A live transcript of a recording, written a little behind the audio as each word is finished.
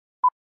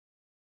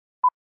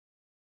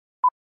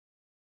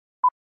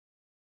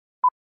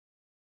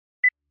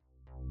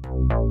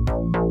Welcome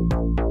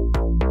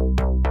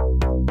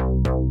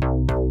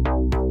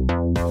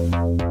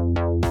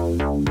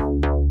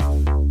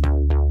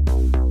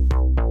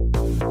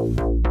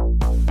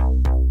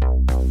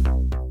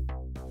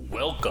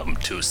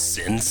to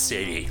Sin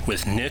City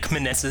with Nick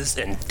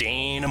Meneses and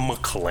Dane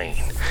McLean.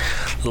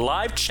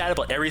 Live chat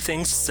about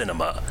everything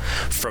cinema,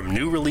 from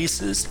new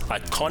releases,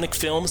 iconic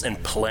films,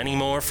 and plenty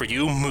more for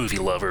you movie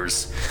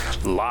lovers.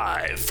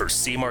 Live for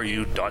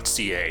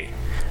cmru.ca.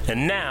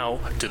 And now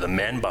to the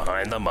men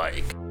behind the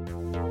mic.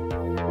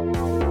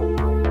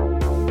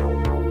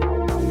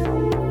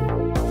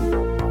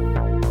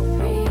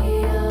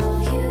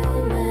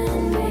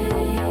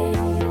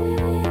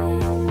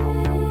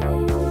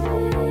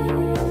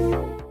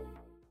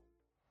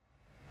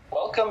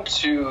 Welcome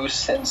to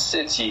Sin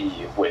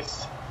City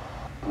with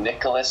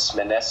Nicholas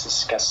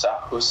Meneses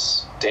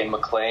Casahus, Dane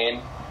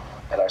McLean,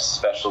 and our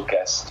special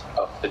guest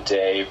of the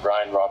day,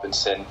 Ryan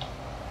Robinson.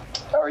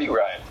 How are you,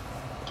 Ryan?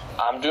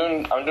 I'm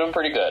doing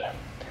pretty good.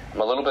 I'm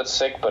a little bit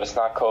sick, but it's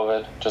not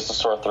COVID, just a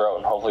sore throat,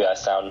 and hopefully I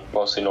sound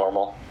mostly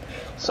normal.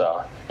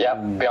 So, yeah,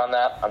 beyond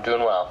that, I'm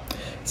doing well.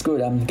 It's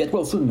good. Get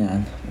well soon,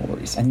 man. No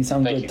worries. And you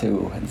sound good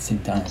too at the same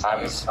time.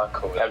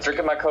 I'm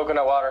drinking my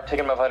coconut water,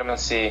 taking my vitamin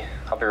C.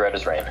 I'll be red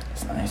as rain.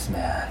 It's nice,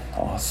 man.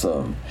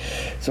 Awesome.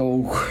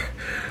 So,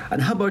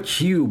 and how about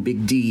you,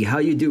 Big D? How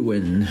you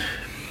doing?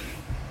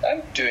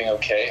 I'm doing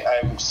okay.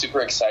 I'm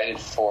super excited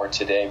for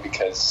today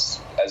because,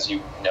 as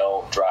you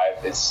know,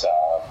 Drive is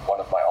one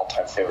of my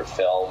all-time favorite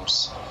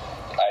films.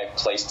 I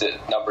placed it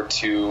number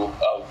 2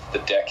 of the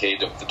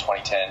decade of the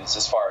 2010s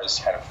as far as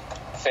kind of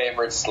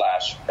favorite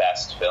 /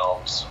 best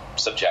films.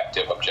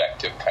 Subjective,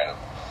 objective, kind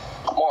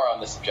of more on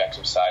the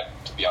subjective side,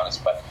 to be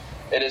honest, but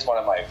it is one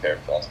of my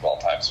favorite films of all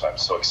time, so I'm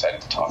so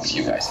excited to talk to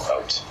you guys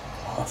about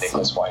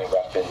Nicholas Winding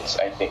Refn's,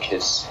 I think,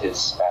 his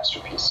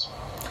masterpiece.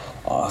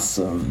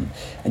 Awesome.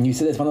 And you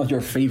said it's one of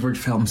your favorite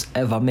films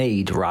ever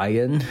made,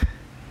 Ryan.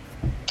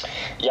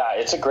 Yeah,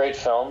 it's a great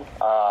film.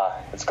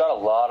 It's got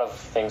a lot of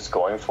things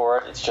going for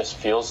it. It just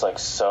feels like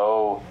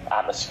so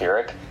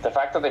atmospheric. The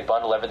fact that they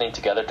bundle everything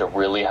together to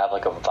really have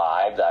like a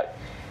vibe,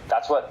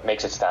 that's what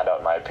makes it stand out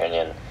in my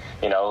opinion.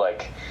 You know,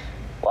 like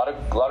a lot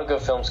of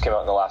good films came out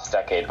in the last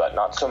decade, but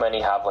not so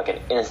many have like an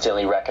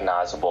instantly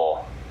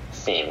recognizable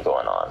theme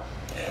going on.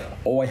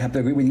 Oh, I have to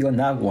agree with you on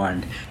that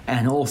one.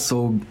 And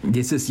also,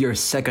 this is your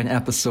second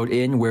episode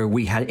in where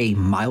we had a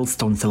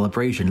milestone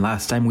celebration.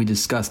 Last time we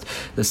discussed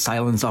The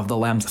Silence of the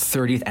Lambs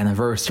 30th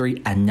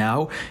anniversary, and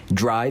now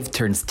Drive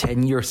turns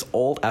 10 years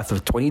old as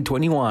of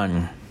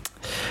 2021.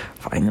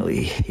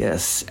 Finally,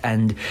 yes.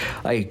 And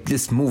like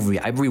this movie,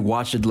 I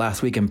rewatched it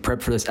last week and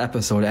prepped for this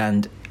episode,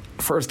 and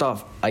first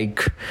off, I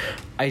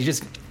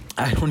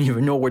don't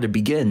even know where to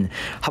begin.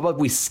 How about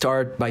we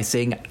start by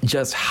saying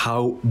just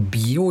how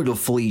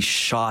beautifully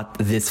shot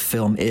this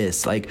film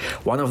is. Like,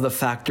 one of the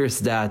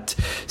factors that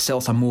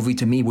sells a movie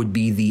to me would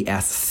be the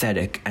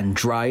aesthetic, and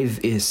Drive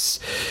is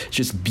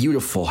just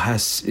beautiful,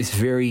 has this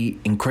very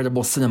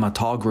incredible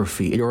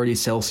cinematography. It already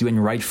sells you in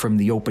right from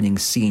the opening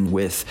scene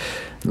with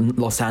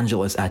Los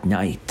Angeles at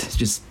night. It's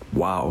just,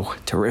 wow,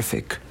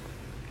 terrific.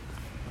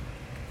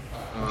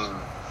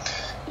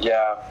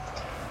 Yeah.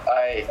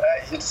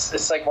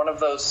 It's like one of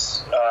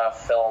those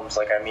films.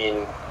 Like, I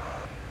mean,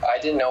 I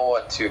didn't know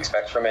what to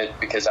expect from it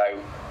because I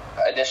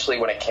initially,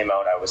 when it came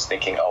out, I was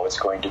thinking, oh, it's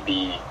going to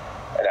be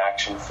an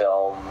action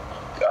film,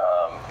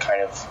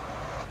 kind of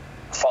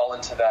fall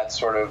into that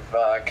sort of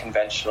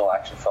conventional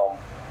action film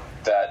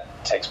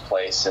that takes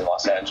place in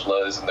Los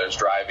Angeles and there's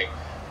driving.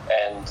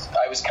 And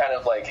I was kind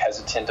of like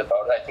hesitant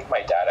about it. I think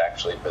my dad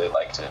actually really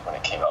liked it when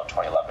it came out in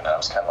 2011, and I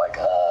was kind of like,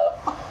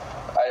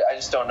 I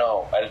just don't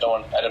know. I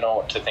don't know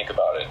what to think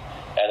about it.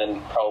 And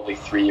then probably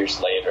 3 years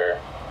later,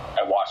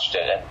 I watched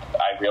it and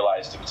I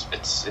realized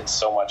it's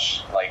so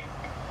much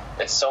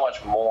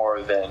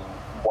more than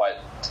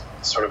what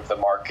sort of the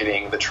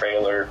marketing, the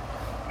trailer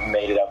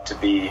made it up to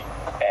be.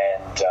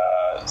 And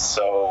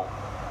so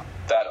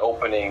that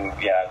opening,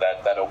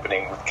 that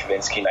opening with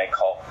Kavinsky Night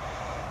Call,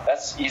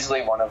 that's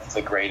easily one of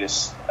the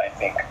greatest, I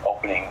think,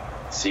 opening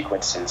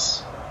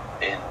sequences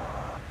in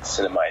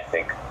cinema, I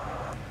think,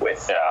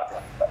 with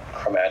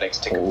chromatics,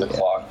 tick of the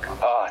clock.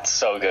 Oh, it's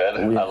so good.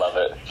 I love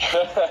it.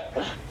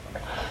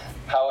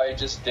 How I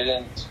just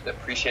didn't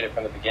appreciate it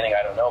from the beginning,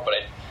 I don't know, but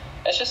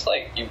it's just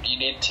like you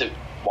need to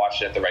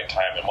watch it at the right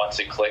time, and once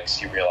it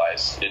clicks, you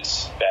realize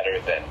it's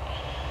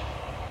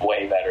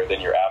way better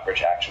than your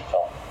average action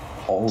film.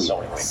 Oh,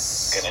 so anyway,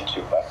 get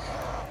into, but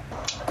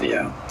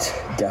yeah,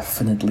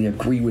 definitely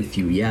agree with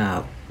you.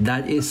 Yeah,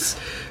 that is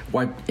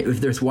what, if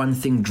there's one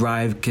thing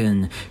Drive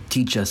can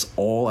teach us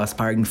all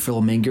aspiring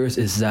filmmakers,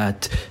 is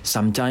that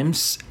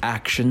sometimes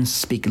actions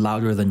speak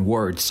louder than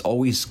words.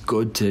 Always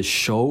good to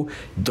show,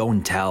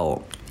 don't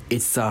tell.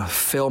 It's a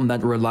film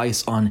that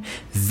relies on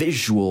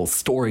visual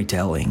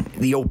storytelling.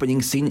 The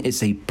opening scene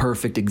is a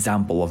perfect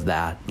example of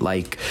that.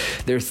 Like,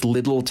 there's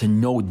little to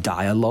no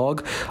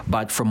dialogue,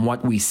 but from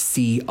what we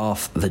see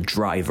of the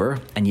driver,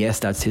 and yes,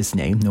 that's his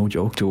name, no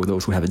joke to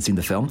those who haven't seen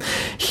the film,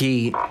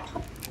 he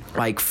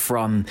like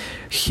from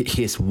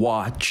his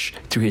watch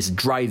to his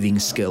driving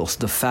skills,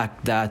 the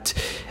fact that,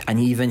 and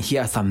even he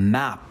has a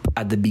map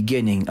at the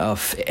beginning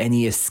of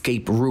any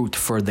escape route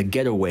for the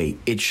getaway.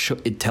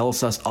 It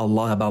tells us a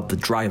lot about the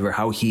driver,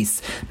 how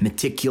he's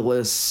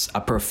meticulous,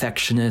 a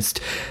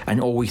perfectionist,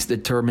 and always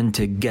determined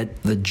to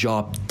get the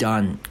job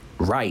done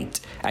right.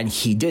 And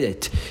he did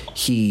it.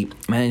 He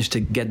managed to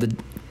get the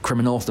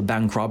criminals, the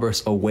bank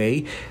robbers,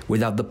 away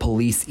without the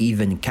police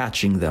even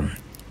catching them.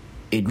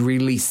 It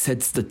really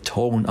sets the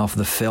tone of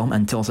the film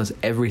and tells us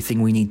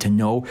everything we need to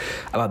know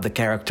about the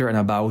character and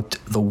about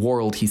the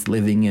world he's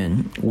living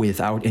in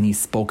without any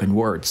spoken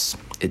words.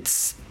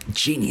 It's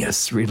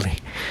genius, really.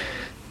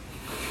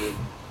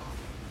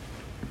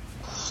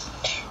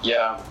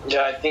 Yeah,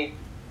 I think,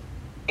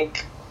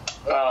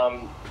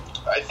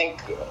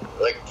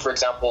 like, for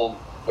example,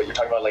 what you're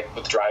talking about, like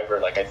with Driver,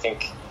 like I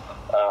think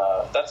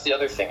that's the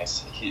other thing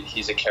is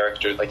he's a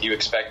character like you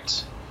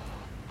expect.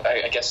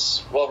 I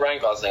guess, well,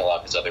 Ryan Gosling, a lot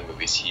of his other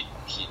movies, he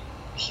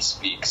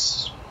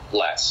speaks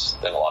less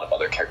than a lot of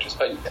other characters,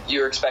 but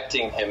you're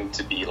expecting him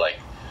to be like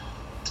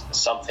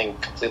something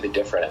completely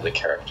different as a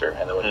character,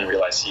 and then when you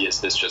realize he is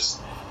this,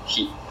 just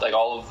like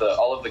all of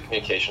the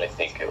communication, I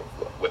think,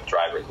 with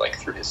Driver, like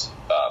through his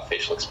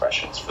facial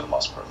expressions for the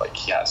most part, like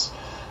he has,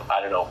 I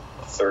don't know,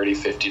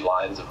 30-50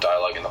 lines of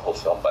dialogue in the whole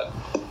film, but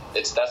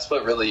that's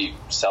what really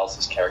sells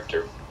his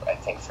character, I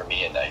think, for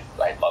me, and I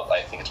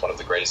think it's one of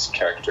the greatest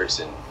characters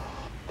in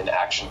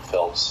action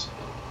films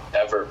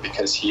ever,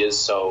 because he is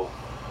so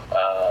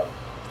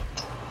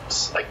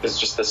like there's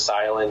just the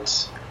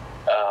silent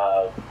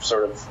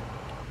sort of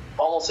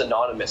almost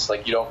anonymous,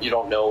 like you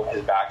don't know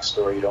his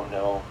backstory, you don't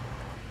know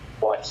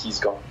what he's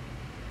gone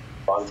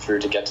through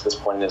to get to this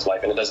point in his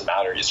life, and it doesn't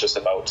matter, it's just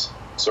about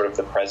sort of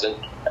the present,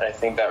 and I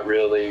think that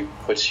really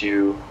puts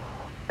you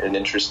in an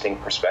interesting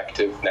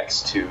perspective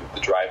next to the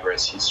Driver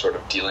as he's sort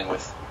of dealing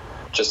with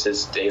just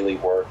his daily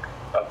work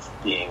of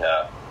being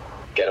a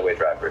getaway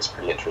driver. Is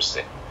pretty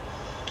interesting.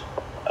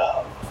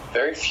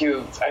 Very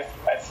few.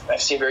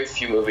 I've seen very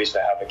few movies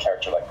that have a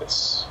character like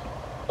this,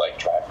 like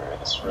Driver.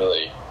 It's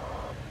really,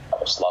 I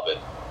just love it.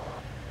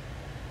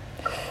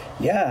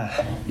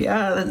 Yeah,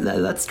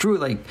 that's true.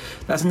 Like,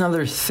 that's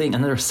another thing,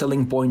 another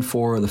selling point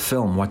for the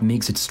film. What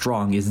makes it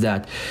strong is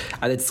that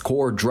at its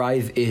core,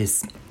 Drive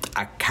is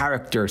a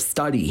character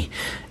study,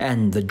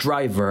 and the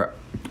Driver,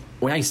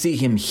 when I see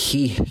him,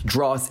 he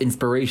draws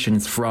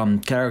inspirations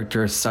from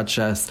characters such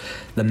as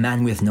the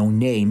Man with No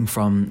Name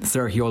from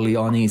Sergio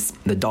Leone's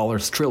The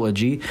Dollars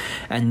trilogy,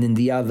 and then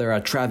the other,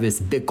 Travis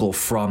Bickle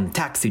from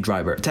Taxi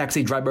Driver.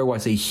 Taxi Driver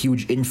was a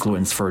huge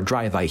influence for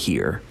Drive, I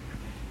hear.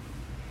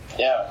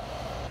 Yeah,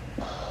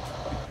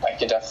 I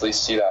can definitely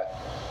see that.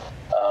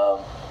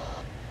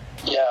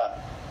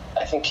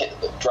 I think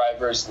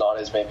Driver's not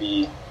as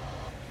maybe,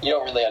 you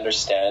don't really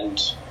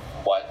understand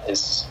what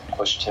has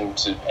pushed him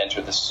to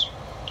enter this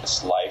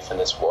life and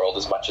this world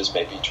as much as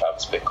maybe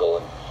Travis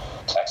Bickle and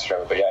Taxi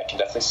Driver, but yeah, I can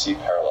definitely see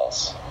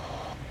parallels.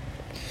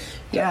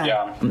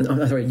 Yeah.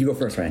 I'm sorry, you go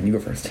first, Ryan. You go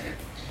first.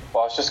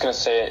 Well, I was just going to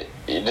say,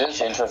 it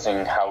is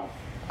interesting how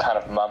kind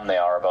of mum they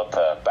are about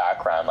the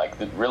background. Like,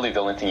 really the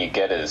only thing you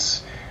get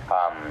is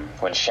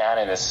when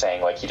Shannon is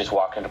saying, like, he just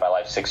walked into my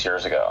life 6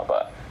 years ago,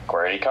 but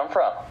where did he come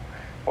from?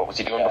 What was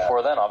he doing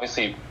before then?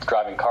 Obviously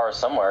driving cars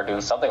somewhere,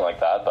 doing something like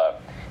that,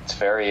 but it's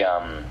very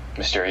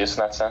mysterious in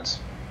that sense.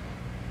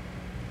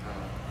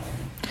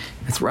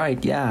 That's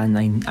right, yeah,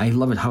 and I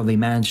love it how they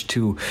managed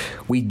to...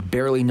 We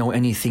barely know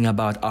anything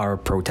about our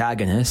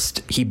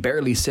protagonist. He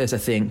barely says a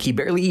thing. He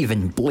barely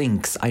even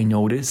blinks, I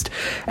noticed.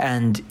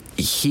 And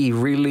he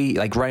really,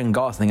 like Ryan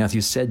Gosling, as you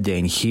said,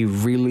 Dane, he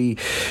really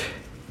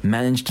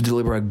managed to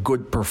deliver a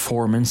good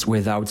performance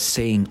without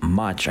saying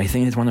much. I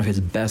think it's one of his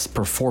best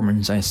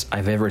performances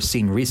I've ever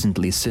seen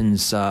recently,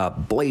 since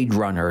Blade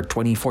Runner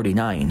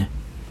 2049.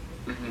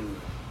 Mm-hmm.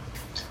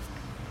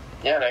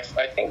 Yeah, and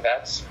I think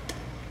that's...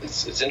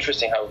 It's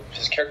interesting how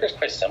his character is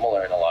quite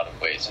similar in a lot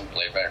of ways in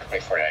Blade Runner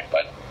 2049,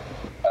 but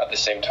at the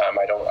same time,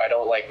 I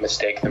don't like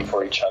mistake them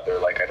for each other.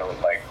 Like, I don't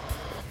like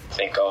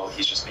think, oh,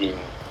 he's just being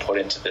put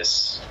into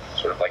this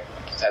sort of like,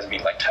 has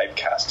been like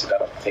typecasted. I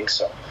don't think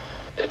so.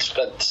 It's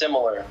but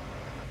similar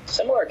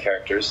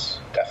characters,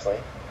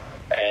 definitely,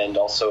 and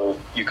also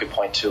you could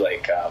point to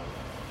like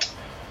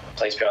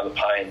Place Beyond the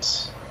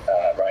Pines,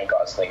 Ryan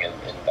Gosling in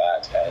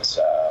that as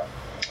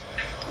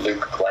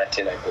Luke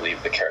Glanton, I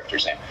believe the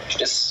character's name.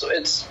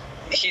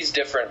 He's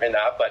different in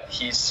that, but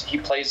he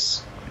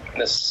plays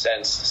in a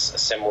sense a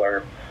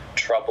similar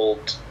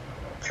troubled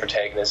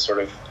protagonist, sort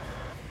of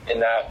in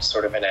that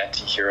sort of an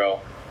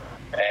anti-hero,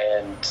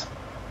 and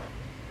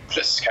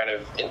just kind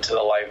of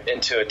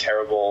into a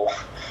terrible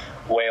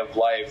way of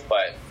life,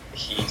 but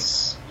he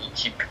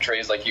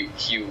portrays like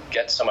you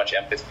get so much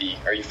empathy,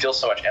 or you feel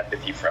so much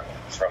empathy for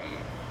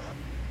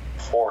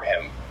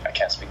him. I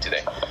can't speak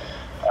today.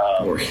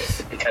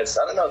 Because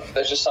I don't know,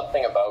 there's just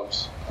something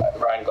about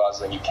Ryan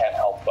Gosling you can't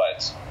help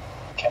but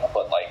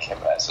like him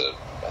as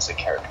a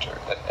character,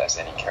 as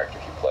any character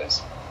he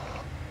plays.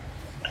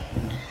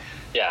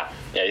 Yeah,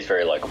 he's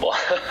very likable.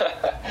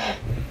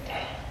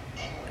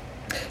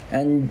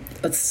 And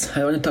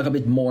I want to talk a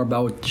bit more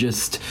about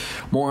just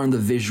more on the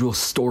visual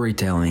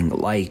storytelling.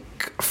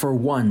 Like, for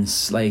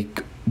once,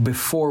 like,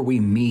 before we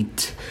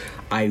meet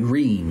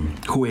Irene,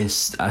 who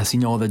is, as you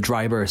know, the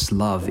driver's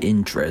love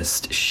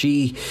interest,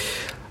 she,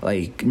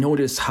 like,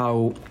 notice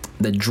how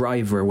the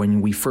driver,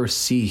 when we first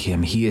see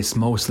him, he is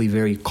mostly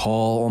very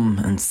calm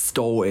and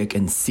stoic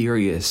and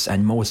serious,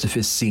 and most of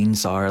his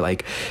scenes are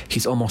like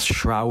he's almost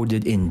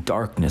shrouded in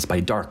darkness by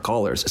dark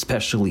colors,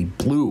 especially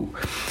blue.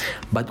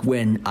 But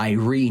when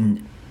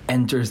Irene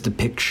enters the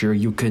picture,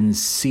 you can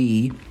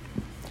see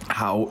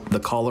how the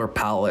color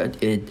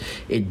palette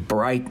it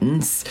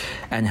brightens,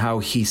 and how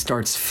he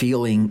starts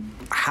feeling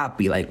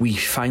happy. Like, we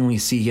finally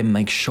see him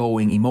like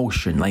showing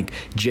emotion, like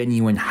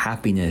genuine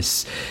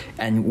happiness,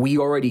 and we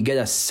already get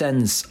a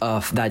sense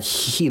of that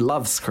he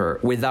loves her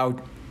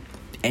without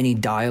any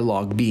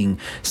dialogue being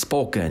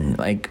spoken.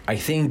 Like, I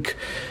think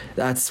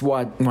that's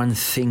one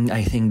thing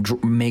I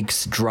think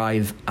makes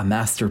Drive a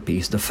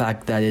masterpiece, the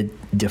fact that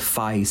it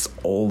defies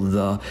all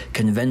the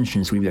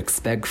conventions we would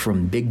expect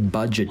from big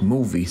budget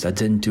movies that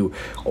tend to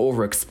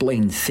over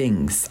explain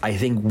things. I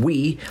think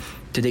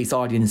today's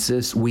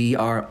audiences, we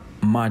are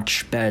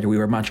much better, we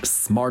were much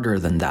smarter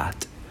than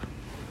that.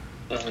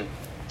 Mm-hmm.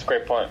 It's a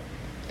great point.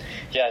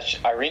 Yeah,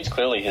 Irene's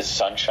clearly his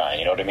sunshine,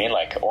 you know what I mean?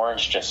 Like,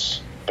 orange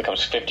just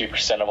becomes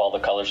 50% of all the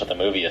colors of the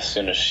movie as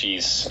soon as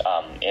she's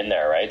in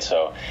there, right?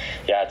 So,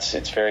 yeah,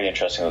 it's very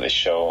interesting that they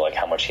show like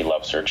how much he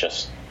loves her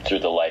just through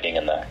the lighting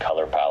and the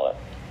color palette.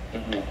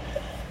 Mm-hmm.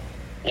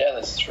 Yeah,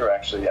 that's true,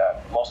 actually.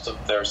 Yeah, most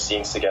of their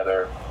scenes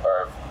together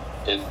are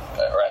in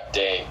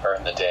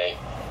the day,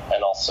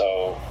 and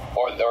also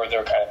or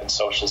they're kind of in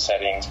social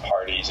settings,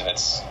 parties, and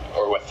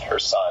or with her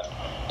son,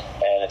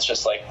 and it's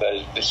just like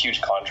the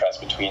huge contrast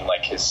between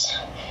like his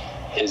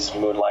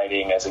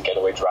moonlighting as a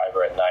getaway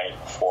driver at night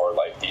for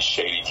like these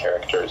shady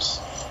characters,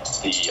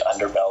 the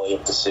underbelly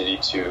of the city,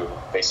 to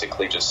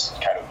basically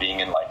just kind of being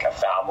in like a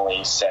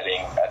family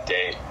setting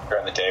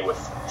during the day with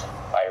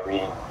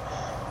Irene.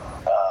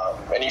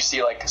 And you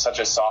see like such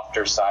a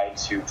softer side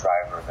to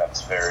Driver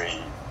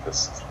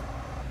that's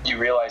you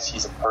realize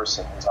he's a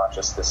person. He's not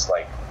just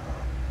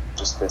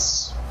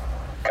this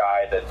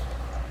guy that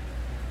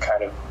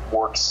kind of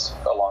works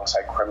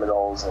alongside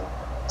criminals and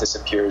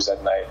disappears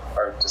at night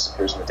or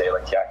disappears in the day.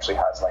 Like, he actually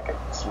has like a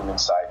human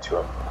side to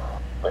him,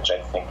 which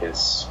I think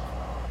is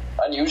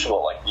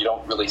unusual. Like, you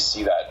don't really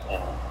see that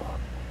in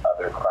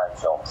other crime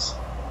films.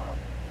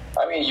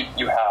 I mean,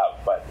 you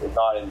have, but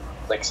not in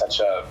like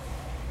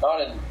not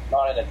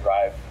in a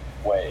Drive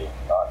way.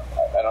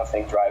 I don't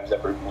think Drive's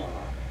ever been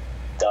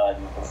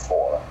done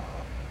before.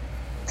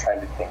 I'm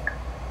trying to think.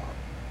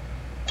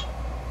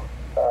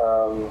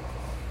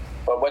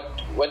 But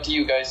what do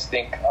you guys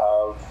think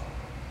of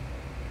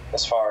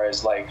as far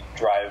as like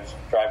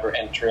Driver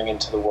entering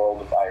into the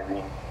world of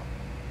Irene?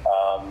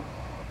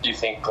 Do you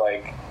think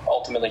like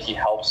ultimately he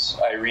helps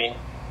Irene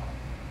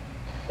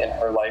in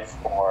her life,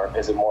 or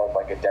is it more of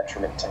like a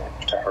detriment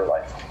to her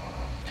life?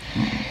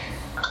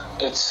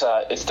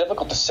 It's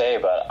difficult to say,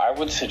 but I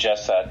would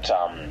suggest that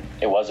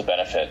it was a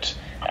benefit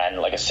and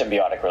like a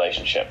symbiotic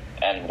relationship.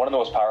 And one of the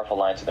most powerful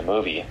lines in the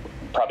movie,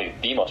 probably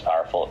the most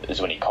powerful,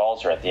 is when he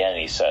calls her at the end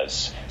and he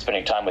says,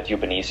 "Spending time with you,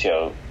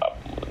 Benicio,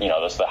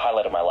 that's the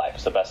highlight of my life.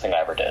 It's the best thing I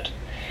ever did."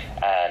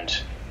 And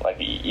like,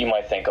 you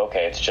might think,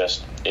 okay, it's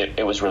just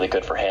it was really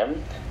good for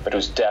him, but it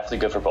was definitely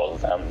good for both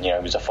of them. He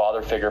was a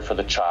father figure for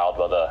the child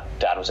while the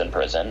dad was in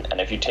prison, and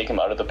if you take him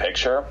out of the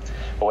picture,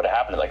 what would have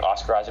happened? Like,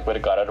 Oscar Isaac would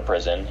have got out of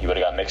prison, he would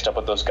have got mixed up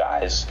with those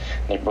guys,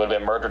 and he would have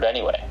been murdered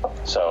anyway.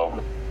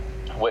 So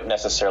wouldn't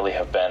necessarily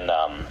have been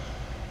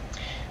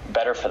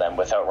better for them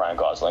without Ryan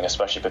Gosling,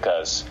 especially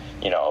because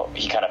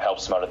he kind of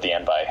helps them out at the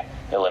end by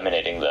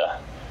eliminating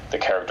the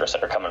characters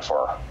that are coming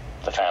for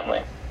the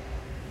family.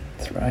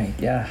 That's right.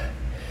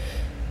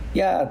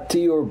 Yeah, to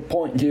your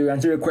point, to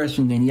answer your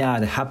question, then yeah,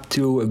 I have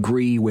to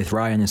agree with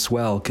Ryan as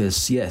well,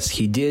 because yes,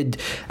 he did,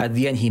 at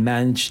the end, he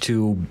managed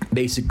to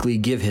basically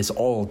give his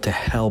all to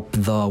help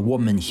the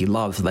woman he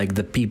loves, like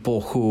the people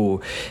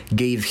who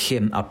gave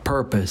him a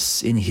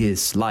purpose in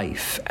his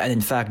life. And in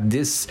fact,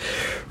 this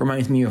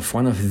reminds me of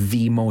one of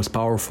the most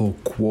powerful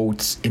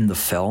quotes in the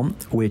film,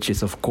 which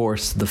is of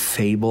course the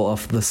fable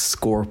of the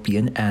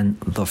scorpion and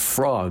the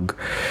frog.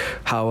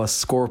 How a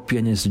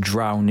scorpion is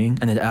drowning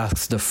and it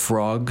asks the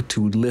frog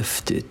to lift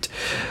it.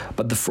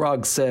 But the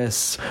frog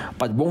says,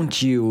 "But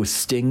won't you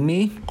sting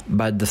me?"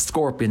 But the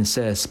scorpion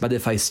says, "But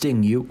if I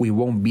sting you, we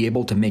won't be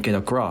able to make it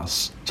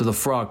across." So the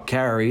frog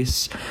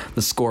carries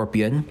the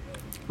scorpion,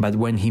 but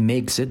when he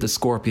makes it, the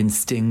scorpion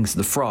stings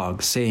the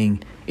frog,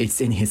 saying it's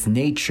in his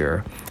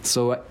nature.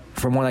 So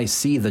from what I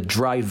see, the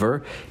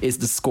driver is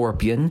the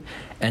scorpion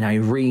and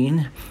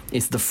Irene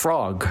is the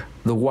frog,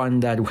 the one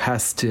that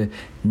has to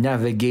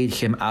navigate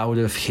him out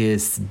of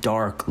his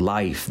dark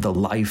life, the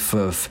life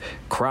of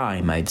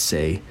crime, I'd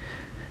say.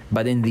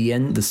 But in the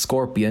end, the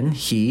scorpion,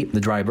 the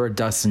driver,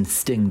 doesn't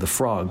sting the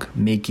frog,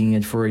 making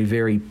it for a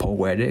very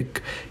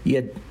poetic,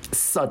 yet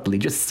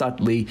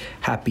subtly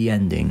happy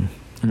ending,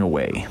 in a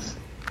way.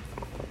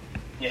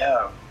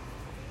 Yeah,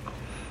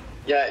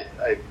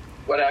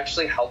 what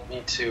actually helped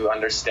me to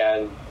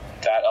understand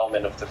that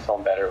element of the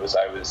film better was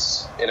I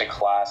was in a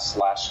class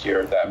last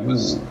year that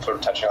was sort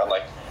of touching on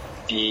like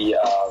the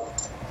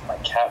my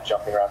cat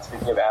jumping around.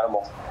 Speaking of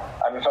animals,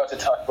 I'm about to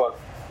talk about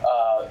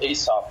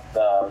Aesop,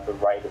 the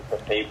writer, the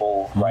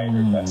fable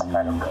writer. That's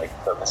kind of like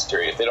the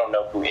mysterious. They don't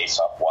know who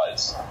Aesop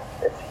was,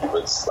 if he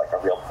was like a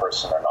real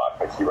person or not,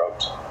 but he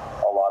wrote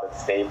a lot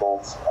of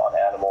fables on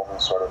animals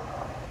and sort of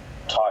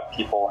taught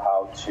people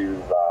how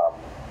to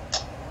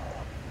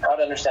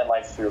understand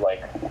life through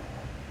like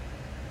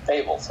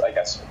fables, I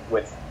guess,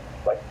 with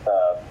like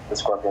the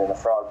scorpion and the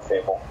frog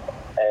fable.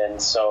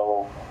 And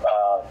so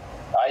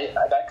I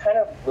that kind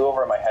of blew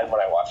over my head when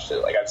I watched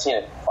it. Like I've seen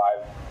it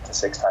 5 to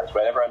 6 times,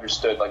 but I never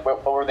understood like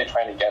what were they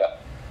trying to get at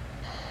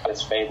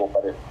this fable.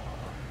 But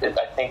it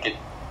I think it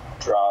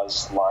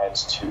draws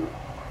lines to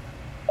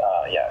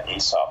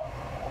Aesop,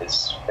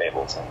 his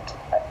fables, and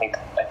I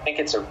think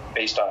it's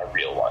based on a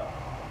real one,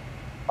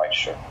 quite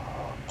sure,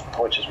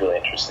 which is really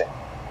interesting.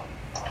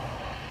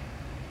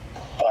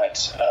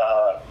 But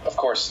of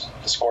course,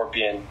 the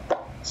scorpion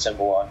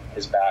symbol on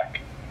his back,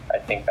 I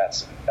think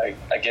that's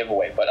a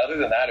giveaway. But other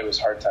than that, it was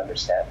hard to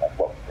understand like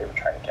what they were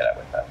trying to get at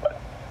with that. But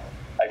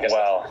I guess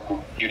that's the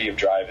beauty of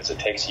Drive is it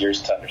takes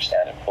years to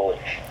understand it fully.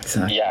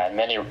 Exactly. Yeah, and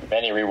many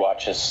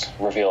rewatches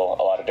reveal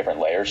a lot of different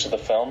layers to the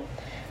film.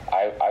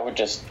 I would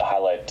just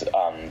highlight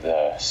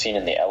the scene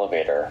in the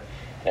elevator,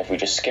 and if we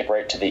just skip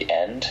right to the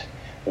end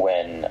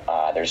when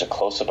there's a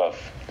close-up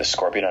of the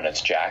scorpion on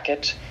its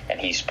jacket, and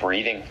he's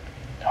breathing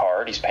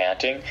hard, he's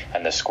panting,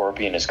 and the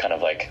scorpion is kind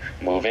of like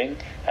moving,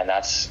 and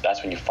that's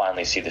when you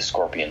finally see the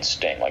scorpion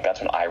sting. Like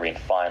that's when Irene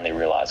finally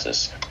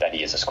realizes that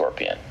he is a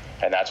scorpion,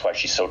 and that's why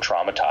she's so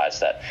traumatized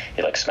that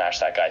he like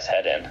smashed that guy's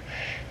head in,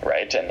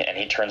 right? And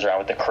he turns around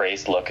with the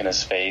crazed look in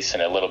his face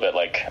and a little bit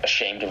like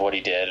ashamed of what he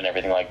did and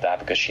everything like that,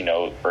 because he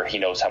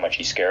knows how much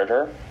he scared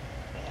her.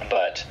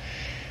 But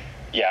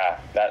yeah,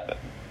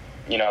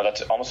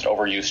 that's almost an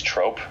overused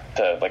trope,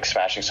 to like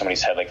smashing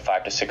somebody's head like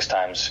 5 to 6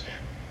 times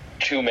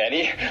too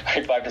many,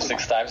 like 5 to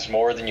 6 times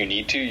more than you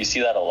need to. You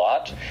see that a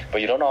lot,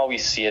 but you don't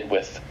always see it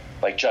with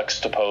like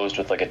juxtaposed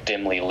with like a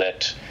dimly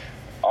lit,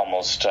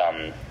 almost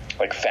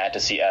like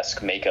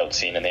fantasy-esque makeout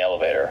scene in the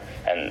elevator.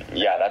 And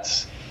yeah,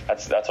 that's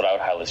what I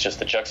would highlight. It's just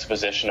the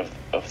juxtaposition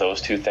of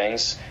those two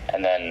things,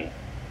 and then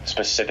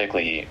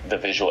specifically the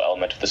visual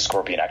element of the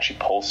scorpion actually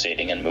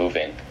pulsating and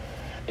moving.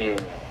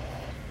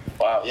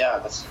 Wow, yeah,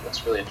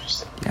 that's really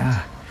interesting.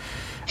 Yeah.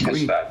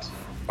 Catch that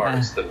part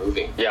is the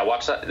moving. Yeah,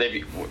 watch that.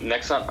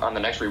 On the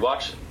next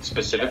rewatch,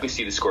 specifically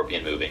see the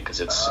scorpion moving, because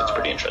it's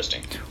pretty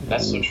interesting.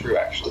 That's so true,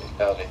 actually,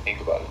 now that I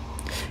think about it.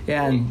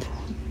 Yeah, and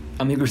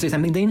you going to say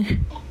something,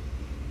 Dane?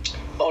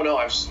 Oh no,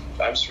 I'm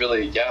just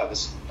really I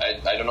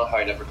don't know how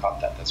I never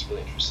caught that. That's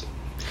really interesting.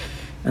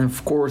 And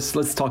of course,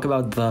 let's talk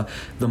about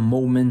the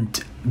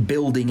moment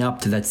building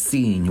up to that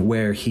scene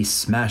where he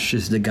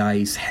smashes the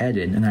guy's head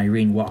in and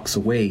Irene walks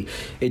away.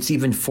 It's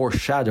even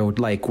foreshadowed,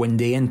 like when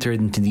they entered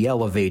into the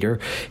elevator,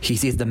 he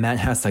sees the man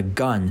has a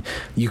gun.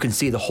 You can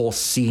see the whole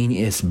scene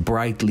is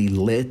brightly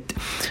lit,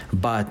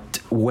 but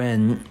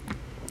when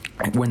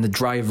the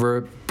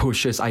driver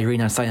pushes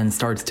Irene aside and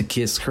starts to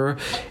kiss her,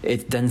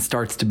 it then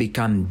starts to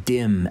become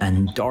dim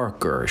and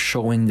darker,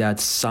 showing that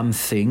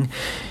something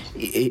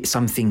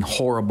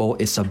horrible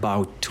is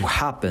about to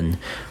happen.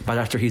 But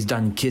after he's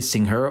done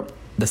kissing her,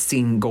 the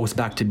scene goes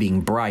back to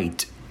being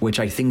bright, which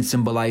I think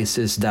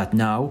symbolizes that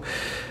now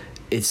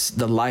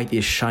the light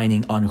is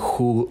shining on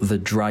who the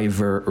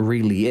driver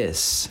really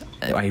is.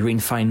 Irene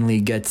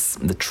finally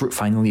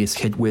is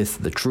hit with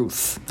the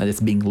truth that is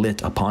being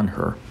lit upon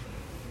her.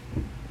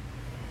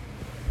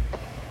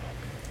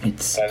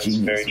 That's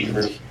very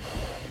true.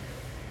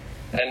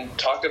 And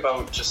talk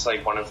about just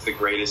like one of the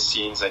greatest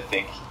scenes, I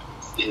think,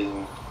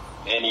 in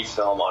any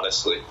film,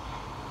 honestly.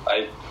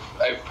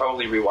 I've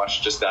probably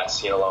rewatched just that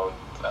scene alone.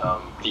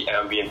 The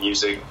ambient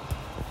music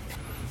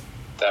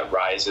that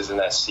rises in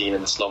that scene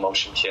and the slow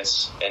motion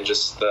kiss, and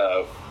just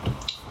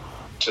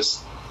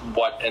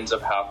what ends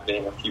up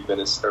happening a few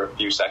minutes or a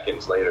few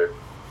seconds later.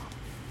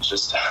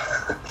 Just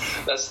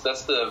that's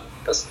the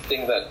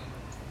thing that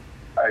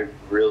I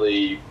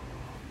really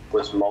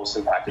was most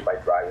impacted by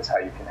Drive, is how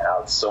you can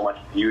have so much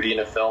beauty in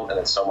a film and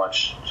then so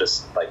much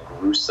just like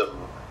gruesome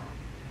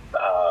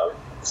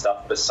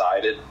stuff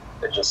beside it,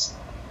 and just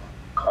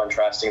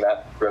contrasting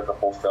that throughout the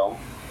whole film.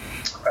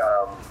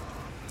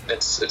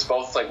 It's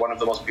both like one of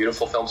the most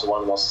beautiful films and one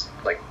of the most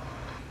like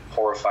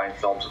horrifying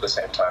films at the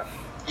same time.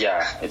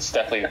 Yeah, it's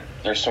definitely,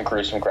 there's some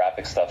gruesome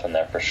graphic stuff in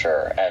there for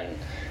sure, and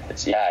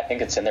I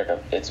think it's in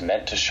there it's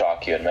meant to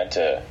shock you and meant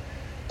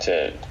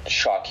to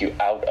shock you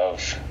out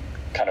of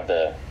kind of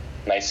the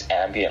nice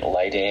ambient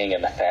lighting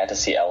and the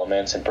fantasy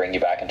elements and bring you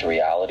back into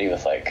reality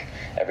with like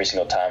every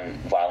single time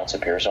violence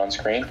appears on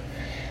screen.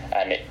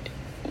 And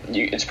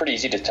it's pretty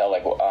easy to tell,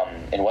 like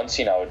in one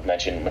scene I would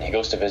mention, when he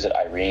goes to visit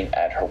Irene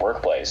at her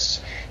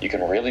workplace, you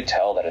can really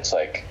tell that it's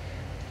like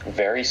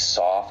very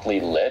softly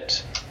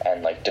lit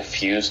and like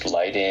diffused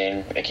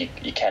lighting. Like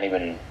you can't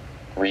even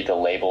read the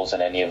labels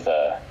in any of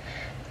the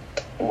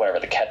whatever,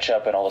 the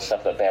ketchup and all the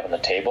stuff that they have on the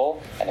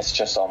table, and it's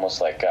just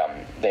almost like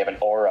they have an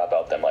aura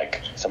about them,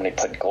 like somebody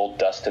put gold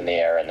dust in the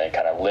air and then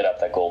kind of lit up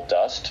that gold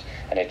dust,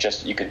 and it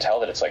just, you can tell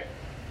that it's like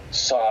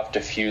soft,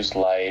 diffused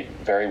light,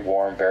 very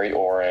warm, very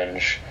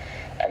orange,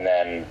 and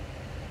then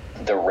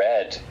the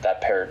red,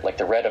 that paired, like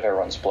the red of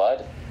everyone's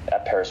blood,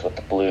 that pairs with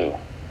the blue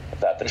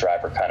that the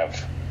driver kind of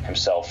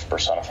himself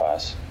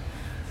personifies.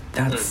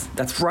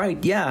 That's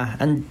right, yeah.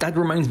 And that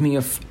reminds me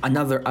of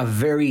a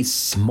very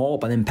small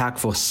but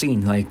impactful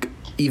scene. Like,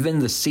 even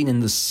the scene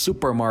in the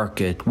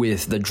supermarket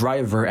with the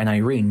driver and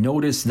Irene.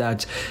 Notice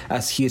that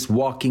as he is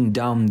walking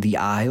down the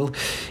aisle,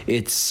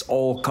 it's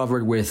all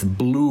covered with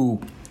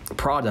blue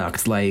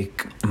products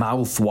like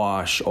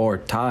mouthwash or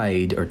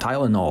Tide or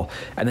Tylenol.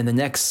 And then in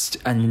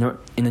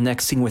the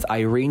next scene with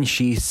Irene,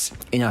 she's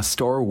in a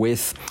store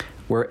with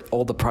where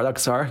all the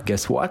products are,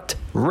 guess what?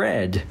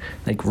 Red.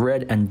 Like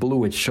red and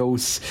blue. It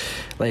shows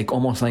like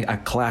almost like a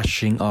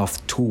clashing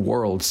of two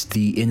worlds,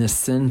 the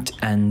innocent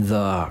and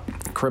the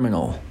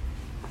criminal.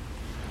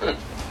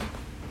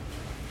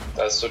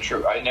 That's so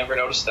true. I never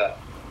noticed that.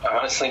 I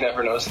honestly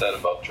never noticed that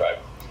about Drive.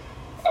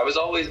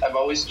 I've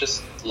always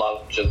just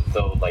loved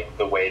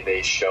the way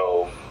they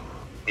show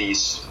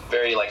these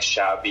very like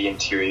shabby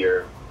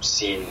interior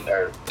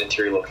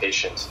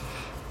locations,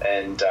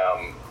 and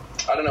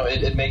I don't know,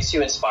 it makes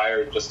you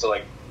inspired just to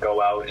like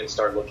go out and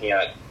start looking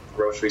at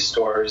grocery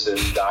stores and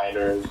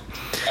diners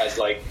as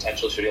like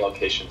potential shooting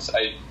locations.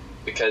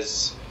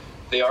 Because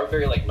they are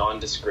very like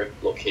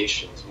nondescript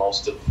locations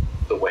most of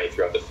the way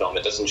throughout the film.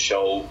 It doesn't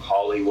show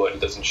Hollywood,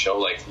 it doesn't show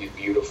like these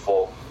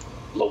beautiful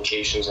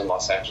locations in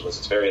Los Angeles.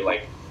 It's very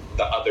like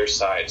the other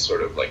side,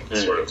 sort of like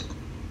sort of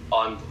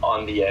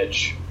on the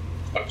edge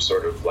of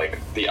sort of like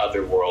the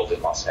other world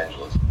in Los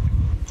Angeles.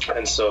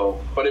 And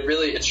so, but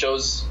it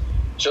shows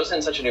it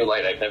in such a new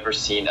light. I've never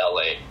seen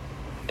LA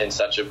in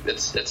such a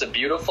it's a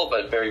beautiful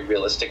but very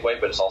realistic way,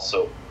 but it's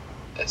also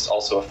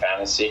a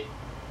fantasy.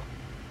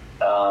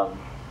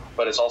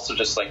 But it's also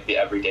just like the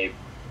everyday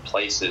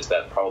places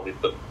that probably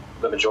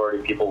the majority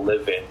of people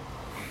live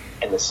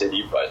in the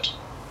city. But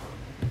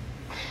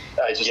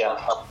I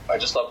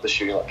just love the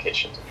shooting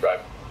locations of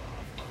Drive.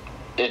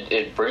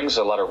 It brings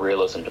a lot of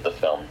realism to the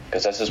film,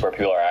 because this is where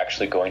people are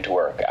actually going to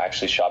work,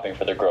 actually shopping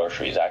for their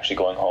groceries, actually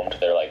going home to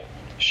their like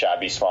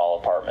shabby small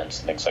apartments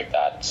and things like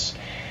that.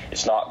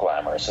 It's not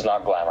glamorous. It's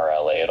not glamour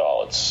LA at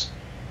all. It's,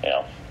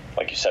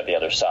 like you said, the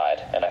other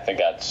side. And I think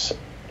that's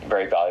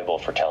very valuable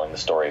for telling the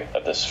story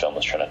that this film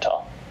is trying to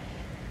tell.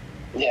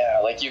 Yeah,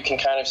 like you can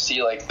kind of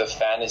see like the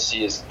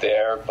fantasy is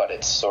there, but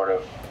it's sort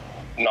of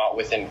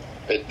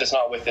it's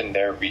not within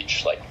their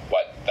reach, like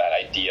what that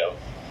idea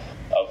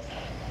of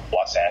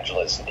Los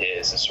Angeles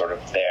is sort of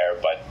there,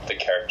 but the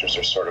characters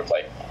are sort of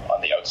like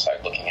on the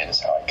outside looking in, is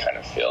how I kind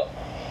of feel.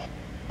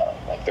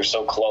 Like they're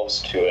so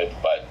close to it,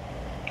 but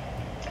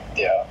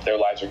yeah, their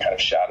lives are kind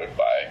of shadowed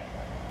by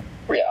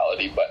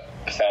reality, but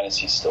the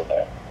fantasy is still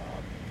there.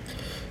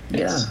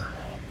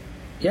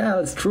 Yeah,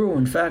 that's true.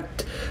 In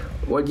fact,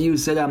 what you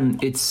said,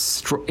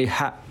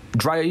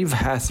 Drive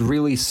has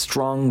really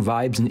strong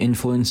vibes and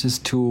influences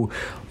to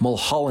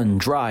Mulholland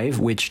Drive,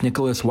 which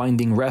Nicholas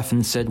Winding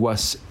Refn said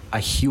was a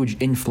huge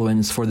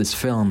influence for this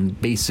film.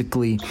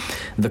 Basically,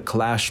 the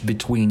clash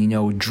between,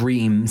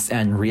 dreams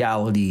and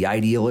reality,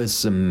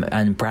 idealism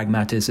and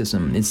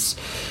pragmatism.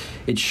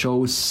 It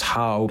shows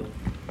how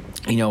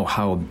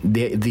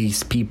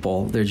these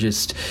people, they're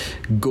just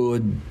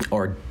good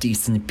or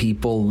decent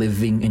people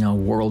living in a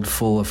world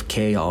full of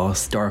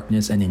chaos,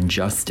 darkness, and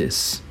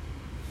injustice.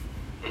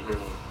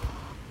 Mm-hmm.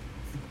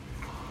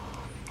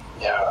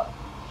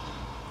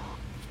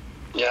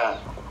 Yeah.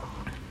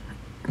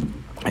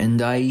 And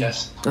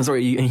Yes. I'm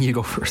sorry, you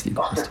go first.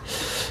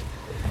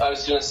 I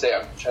was going to say,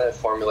 I'm trying to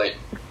formulate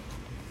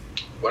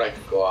when I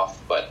could go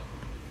off, but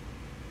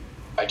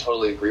I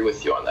totally agree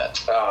with you on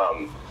that.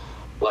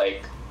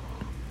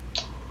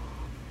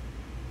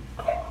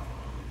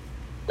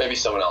 Maybe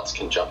someone else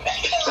can jump in.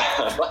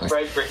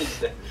 My brain's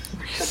there.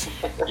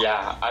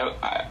 Yeah,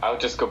 I would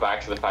just go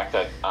back to the fact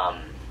that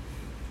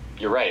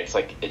you're right. It's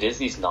like it is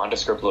these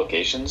nondescript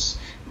locations,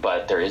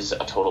 but there is a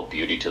total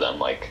beauty to them.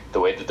 Like the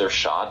way that they're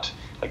shot,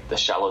 like the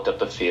shallow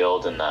depth of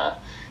field and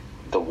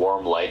the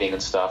warm lighting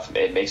and stuff.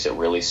 It makes it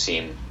really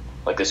seem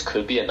like this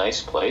could be a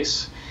nice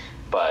place.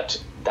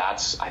 But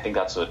I think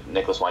that's what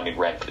Nicholas Winding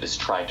Refn is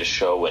trying to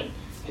show when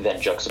he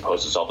then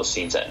juxtaposes all the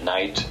scenes at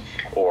night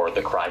or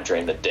the crime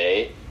during the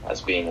day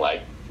as being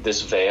like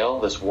this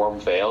warm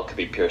veil could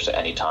be pierced at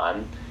any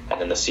time,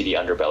 and then the seedy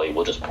underbelly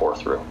will just pour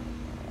through.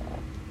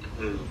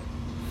 Mm.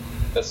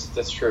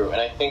 That's true. And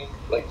I think,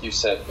 like you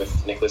said,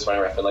 with Nicholas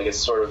Winding Refn, like it's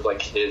sort of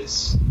like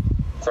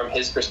from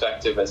his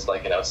perspective as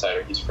like an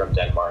outsider, he's from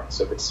Denmark,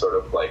 so it's sort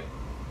of like,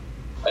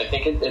 I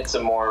think it's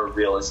a more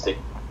realistic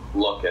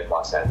look at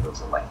Los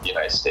Angeles and like the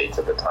United States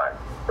at the time,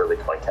 early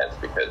 2010s,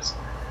 because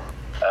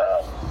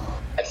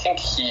I think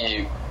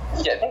he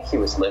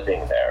was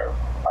living there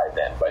by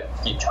then, but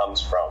he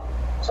comes from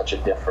such a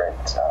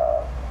different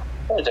part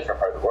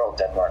of the world.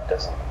 Denmark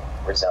doesn't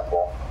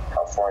resemble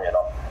California at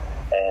all,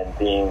 and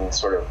being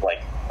sort of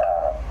like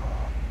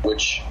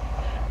which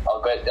I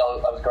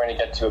was going to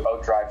get to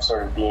about Drive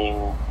sort of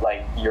being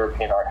like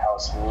European art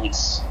house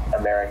meets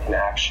American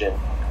action.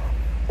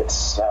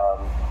 It's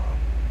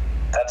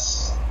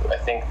that's I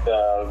think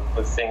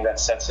the thing that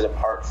sets it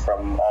apart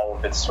from all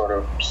of its sort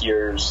of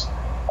peers,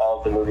 all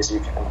of the movies that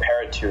you can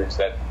compare it to, is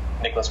that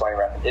Nicholas Winding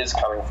Refn is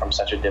coming from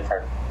such a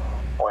different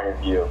point of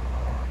view.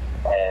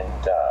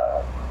 And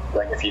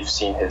like if you've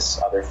seen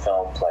his other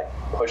films like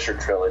Pusher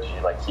Trilogy,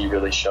 like he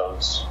really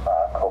shows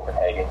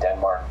Copenhagen,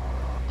 Denmark.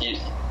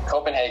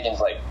 Copenhagen's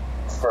like,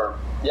 for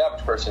the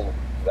average person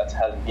that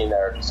hasn't been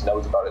there or just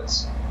knows about it,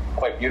 it's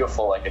quite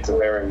beautiful. Like it's a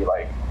very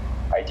like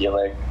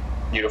idyllic,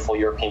 beautiful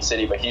European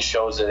city, but he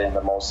shows it in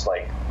the most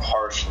like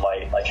harsh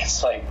light. Like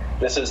it's like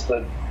this is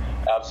the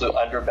absolute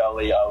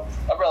underbelly of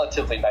a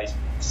relatively nice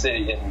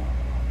city and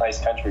nice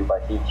country,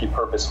 but he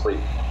purposefully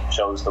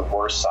shows the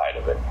worst side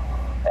of it.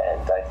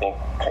 And I think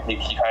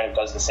he kind of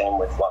does the same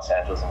with Los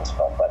Angeles in this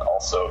film, but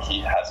also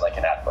he has like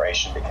an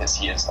admiration because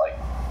he is like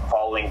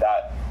following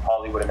that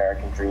Hollywood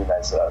American dream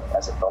as a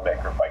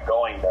filmmaker by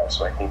going there.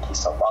 So I think he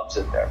still loves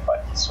it there,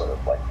 but he's sort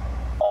of like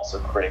also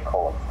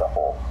critical of the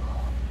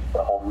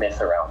whole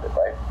myth around it,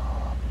 right?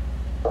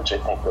 Which I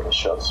think really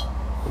shows.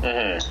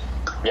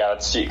 Mm-hmm. Yeah,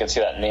 you can see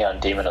that in Neon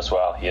Demon as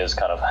well. He is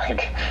kind of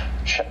like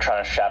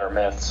trying to shatter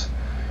myths.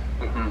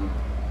 Mm-hmm.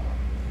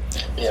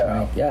 Yeah.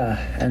 Right. Yeah,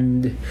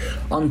 and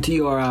onto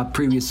your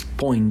previous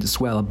point as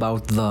well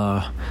about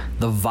the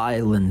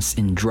violence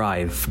in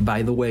Drive.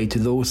 By the way, to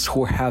those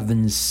who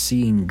haven't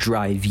seen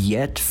Drive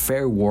yet,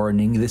 fair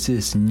warning: this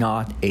is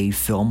not a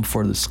film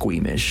for the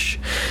squeamish,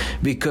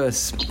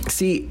 because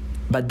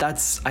but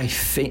that's I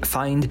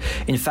find,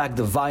 in fact,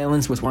 the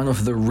violence was one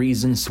of the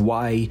reasons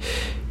why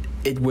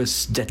it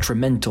was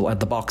detrimental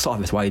at the box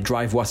office, why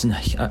Drive wasn't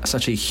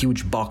such a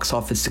huge box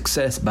office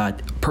success.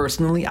 But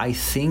personally, I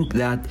think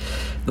that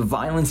the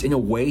violence, in a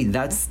way,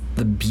 that's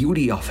the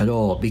beauty of it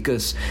all,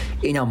 because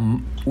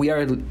we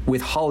are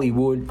with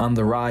Hollywood on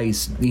the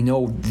rise.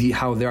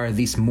 How there are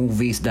these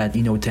movies that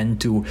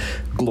tend to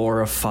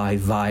glorify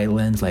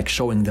violence, like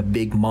showing the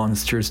big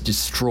monsters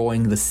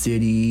destroying the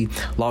city,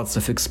 lots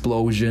of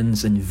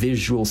explosions and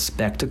visual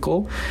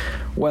spectacle.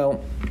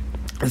 Well,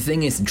 the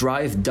thing is,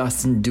 Drive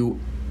doesn't do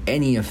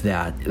any of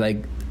that.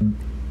 Like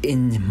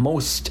in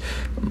most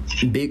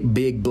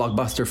big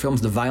blockbuster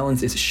films, the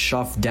violence is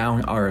shoved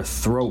down our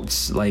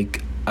throats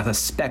like as a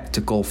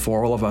spectacle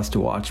for all of us to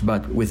watch.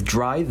 But with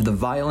Drive, the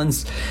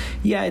violence,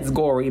 it's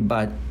gory,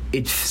 but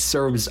it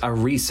serves a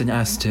reason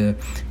as to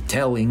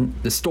telling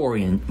the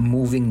story and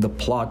moving the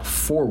plot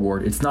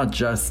forward. It's not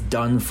just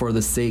done for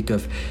the sake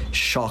of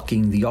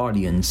shocking the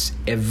audience.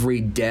 Every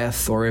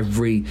death or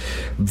every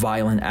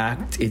violent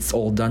act, it's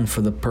all done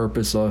for the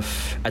purpose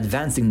of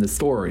advancing the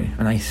story.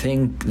 And I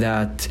think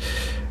that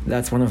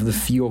that's one of the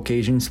few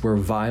occasions where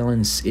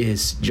violence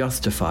is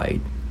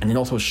justified. And it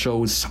also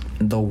shows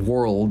the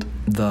world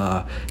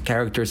the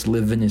characters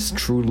live in is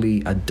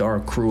truly a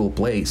dark, cruel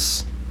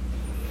place.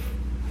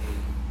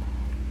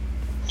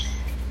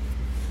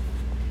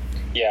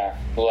 Yeah,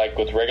 like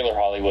with regular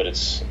Hollywood,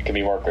 it can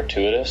be more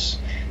gratuitous.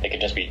 It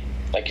can just be,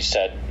 like you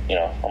said,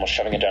 almost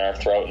shoving it down our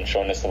throat and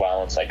showing us the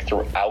violence like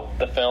throughout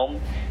the film,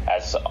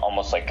 as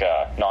almost like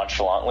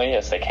nonchalantly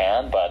as they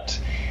can.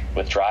 But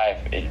with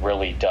Drive, it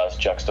really does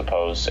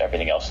juxtapose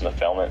everything else in the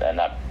film, and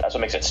that's what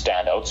makes it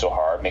stand out so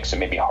hard. Makes it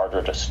maybe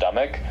harder to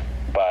stomach.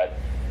 But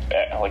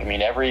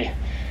every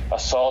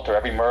assault or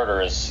every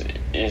murder is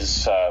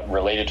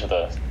related to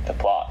the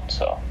plot,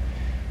 so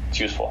it's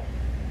useful.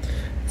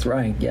 That's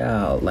right,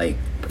 yeah, like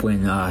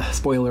when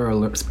spoiler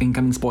alerts,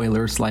 incoming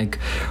spoilers, like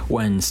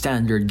when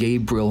Standard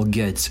Gabriel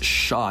gets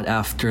shot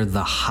after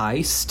the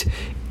heist,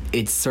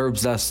 it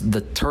serves as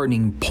the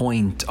turning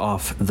point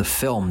of the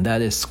film.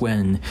 That is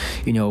when,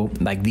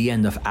 like the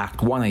end of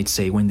Act 1, I'd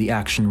say, when the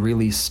action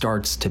really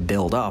starts to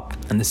build up.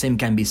 And the same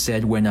can be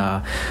said when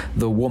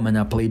the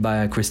woman played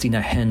by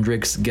Christina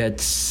Hendricks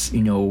gets,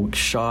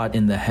 shot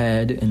in the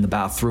head in the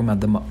bathroom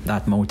at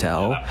that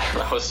motel. Yeah,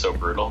 that was so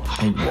brutal.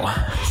 It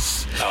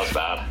was. That was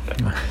bad.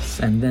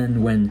 And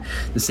then when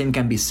the same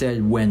can be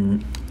said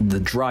when the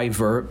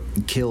driver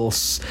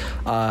kills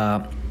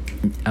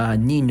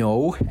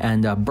Nino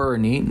and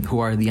Bernie, who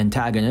are the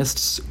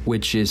antagonists,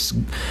 which is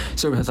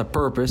sort of has a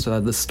purpose so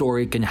that the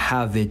story can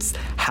have its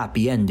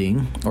happy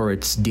ending or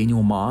its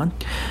denouement.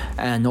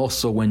 And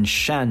also when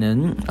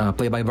Shannon,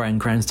 played by Bryan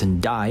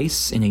Cranston,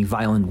 dies in a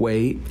violent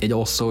way, it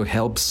also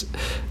helps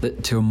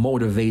to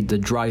motivate the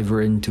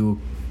driver into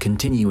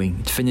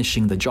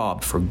finishing the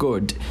job for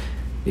good.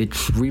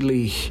 It's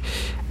really,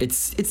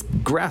 it's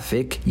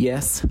graphic,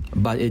 yes,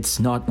 but it's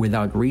not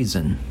without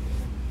reason.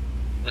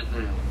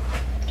 Mm-hmm.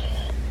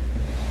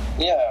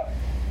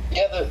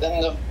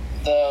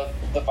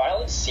 The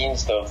violent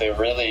scenes, though, they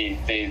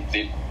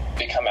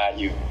come at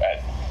you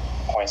at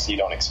points that you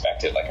don't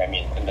expect it. Like, I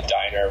mean, in the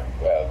diner,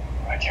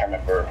 I can't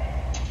remember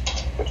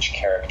which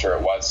character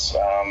it was,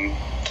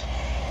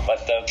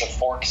 but the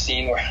fork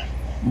scene where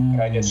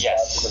I get stabbed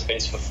in the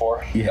face with a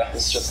fork.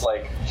 Yes.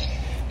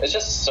 It's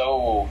just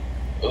so.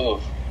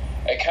 Ooh,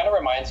 it kind of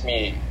reminds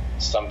me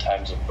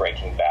sometimes of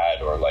Breaking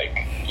Bad, or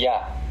like.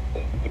 Yeah.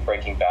 the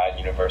Breaking Bad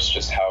universe,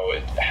 just how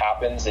it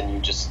happens and you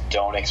just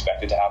don't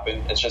expect it to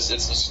happen. It's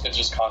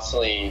just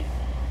constantly,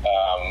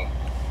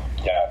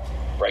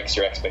 breaks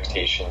your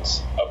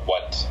expectations of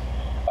what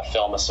a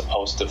film is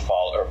supposed to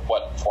follow, or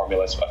what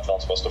formula a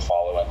film's supposed to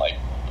follow, and like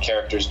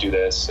characters do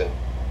this, and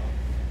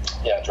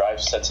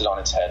Drive sets it on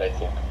its head, I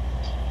think.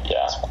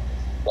 Yeah,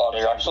 well,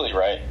 you're absolutely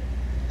right.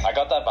 I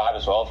got that vibe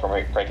as well from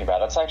Breaking Bad.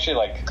 That's actually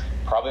like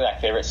probably my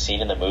favorite scene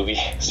in the movie,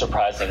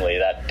 surprisingly,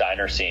 that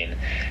diner scene.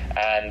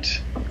 And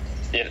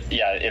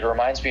it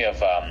reminds me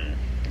of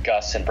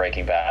Gus in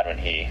Breaking Bad when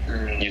he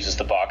uses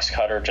the box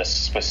cutter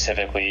just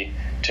specifically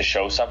to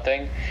show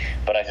something.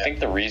 But I think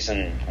the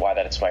reason why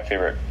that it's my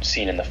favorite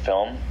scene in the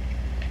film,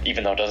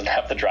 even though it doesn't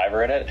have the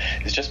driver in it,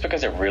 is just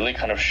because it really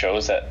kind of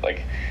shows that,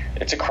 like,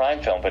 it's a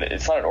crime film, but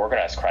it's not an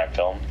organized crime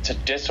film. It's a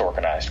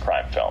disorganized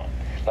crime film.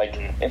 Like,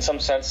 in some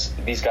sense,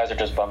 these guys are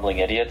just bumbling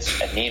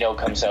idiots, and Nino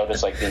comes out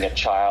as, like, being a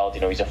child.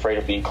 You know, he's afraid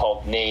of being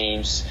called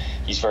names.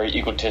 He's very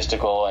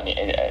egotistical, and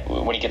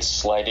when he gets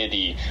slighted,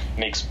 he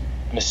makes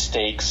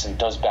mistakes and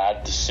does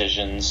bad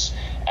decisions,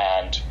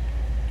 and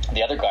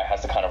the other guy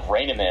has to kind of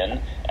rein him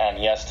in, and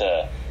he has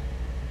to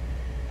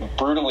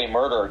brutally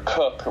murder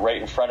Cook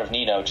right in front of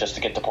Nino just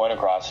to get the point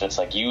across. And it's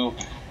like, you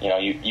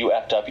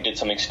effed up, you did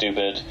something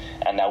stupid,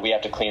 and now we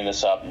have to clean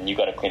this up, and you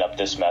got to clean up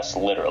this mess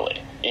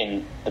literally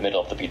in the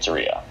middle of the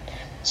pizzeria.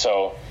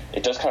 So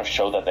it does kind of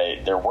show that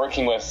they're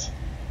working with,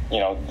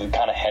 the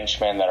kind of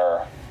henchmen that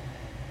are,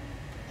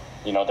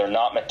 they're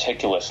not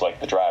meticulous like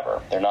the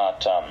driver. They're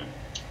not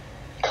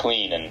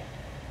clean and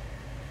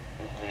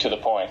to the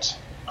point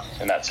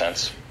in that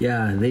sense.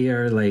 Yeah, they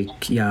are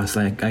it's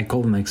like I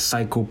call them like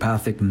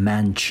psychopathic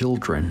man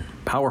children,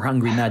 power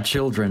hungry mad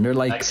children. They're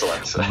like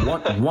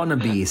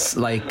wannabes.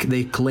 Like,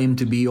 they claim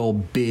to be all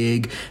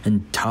big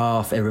and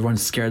tough.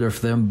 Everyone's scared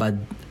of them, but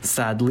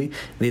sadly,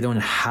 they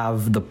don't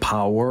have the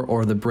power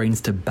or the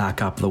brains to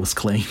back up those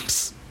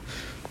claims.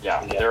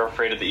 Yeah, they're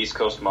afraid of the East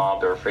Coast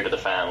mob. They're afraid of the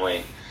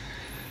family.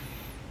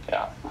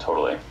 Yeah,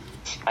 totally.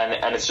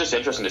 And it's just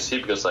interesting to see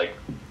because, like,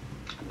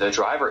 the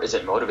driver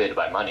isn't motivated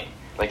by money.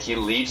 Like, he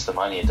leaves the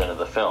money at the end of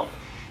the film.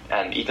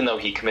 And even though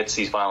he commits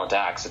these violent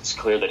acts, it's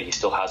clear that he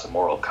still has a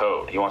moral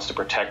code. He wants to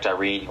protect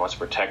Irene. He wants to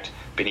protect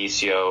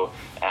Benicio.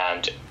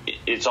 And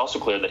it's also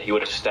clear that he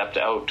would have stepped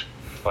out.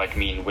 Like, I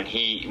mean, when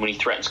he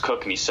threatens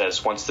Cook and he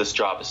says, once this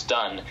job is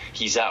done,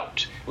 he's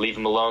out. Leave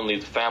him alone, leave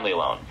the family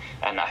alone.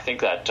 And I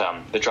think that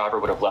the driver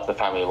would have left the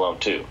family alone,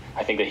 too.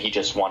 I think that he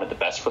just wanted the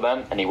best for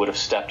them, and he would have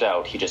stepped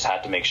out. He just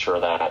had to make sure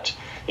that,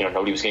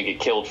 nobody was going to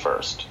get killed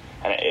first.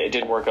 And it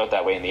didn't work out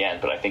that way in the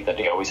end, but I think that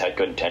he always had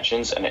good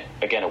intentions, and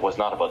it was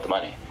not about the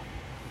money.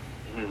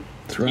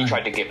 That's right. He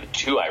tried to give it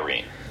to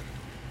Irene.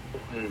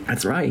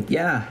 That's right,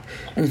 yeah.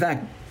 In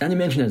fact, and you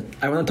mentioned it,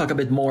 I want to talk a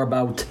bit more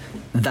about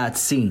that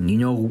scene,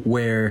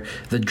 where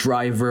the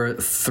driver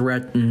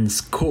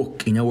threatens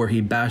Cook, where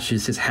he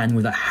bashes his hand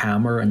with a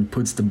hammer and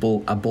puts a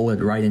bullet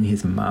right in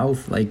his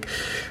mouth. Like,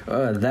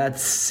 that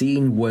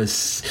scene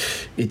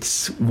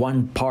it's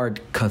one part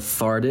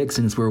cathartic,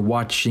 since we're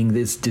watching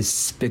this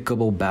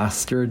despicable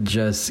bastard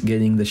just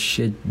getting the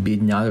shit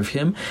beaten out of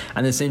him.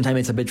 And at the same time,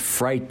 it's a bit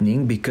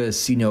frightening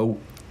because,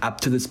 up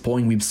to this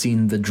point, we've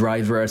seen the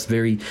driver as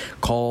very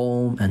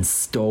calm and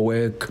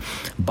stoic,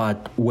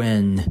 but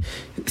when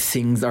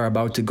things are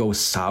about to go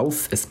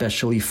south,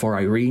 especially for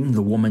Irene,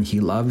 the woman he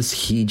loves,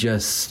 he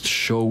just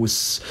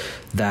shows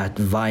that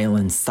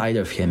violent side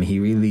of him. He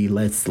really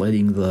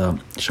living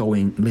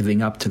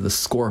up to the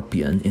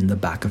scorpion in the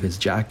back of his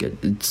jacket.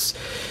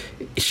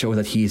 It shows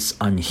that he's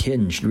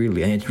unhinged,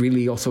 really, and it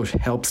really also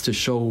helps to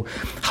show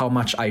how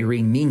much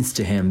Irene means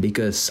to him,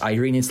 because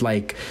Irene is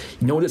like,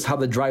 notice how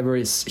the driver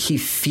he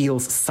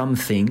feels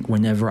something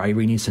whenever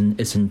Irene is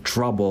in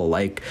trouble.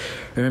 Like,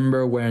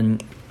 remember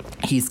when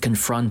he's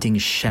confronting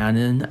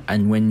Shannon,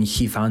 and when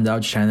he found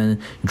out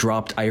Shannon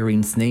dropped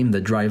Irene's name,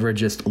 the driver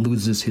just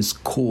loses his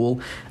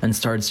cool and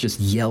starts just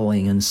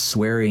yelling and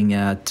swearing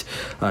at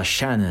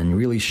Shannon.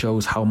 Really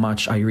shows how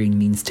much Irene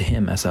means to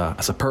him as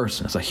a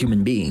person, as a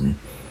human being.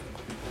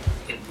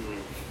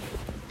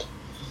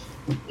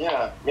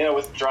 Yeah,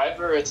 with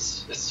Driver,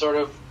 it's sort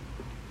of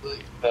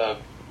like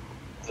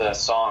the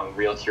song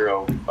 "Real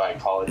Hero" by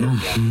College.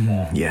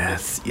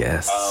 Yes.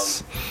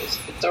 It's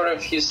sort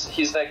of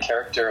he's that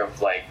character of,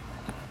 like,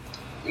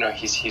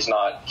 he's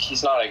not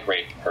a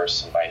great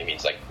person by any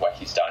means, like what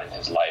he's done in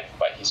his life,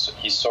 but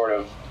he's sort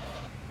of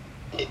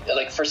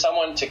like, for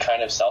someone to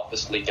kind of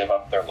selflessly give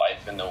up their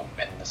life in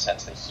the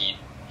sense that he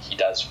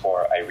does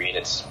for Irene,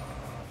 it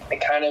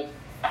kind of,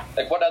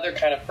 like, what other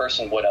kind of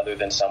person would, other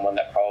than someone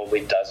that probably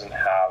doesn't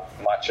have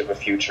much of a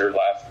future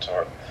left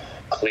or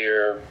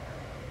clear,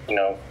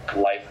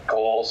 life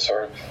goals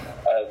or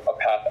a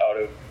path out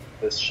of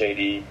this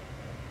shady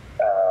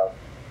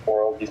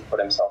world he's put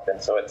himself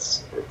in. So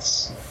it's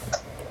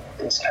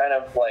kind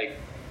of like,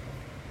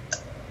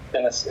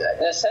 in a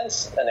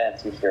sense, an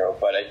anti-hero,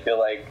 but I feel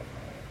like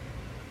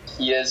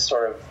he is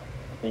sort of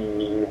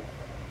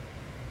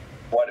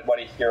what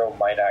a hero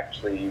might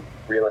actually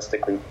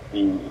realistically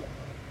be.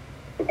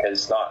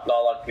 Because not a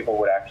lot of people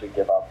would actually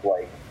give up,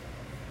 like,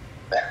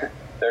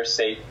 their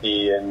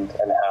safety and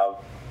have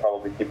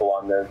probably people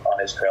on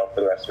his trail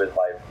for the rest of his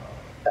life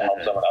to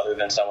help someone other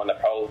than someone that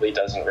probably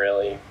doesn't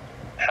really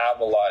have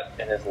a lot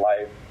in his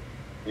life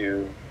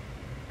to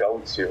go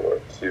to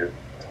or to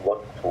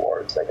look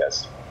towards. I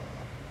guess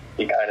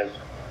he kind of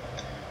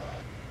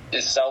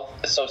is so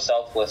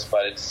selfless,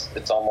 but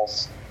it's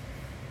almost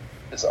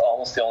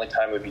the only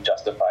time it would be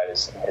justified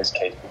is in his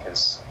case,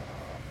 because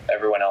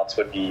everyone else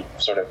would be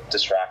sort of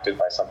distracted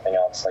by something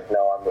else. Like,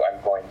 no,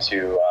 I'm going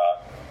to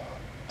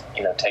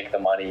take the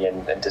money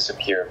and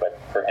disappear. But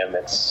for him,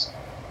 it's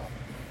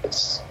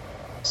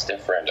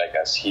different. I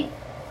guess he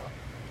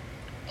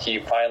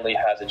finally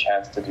has a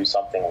chance to do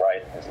something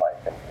right in his life,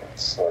 and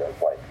it's sort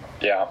of like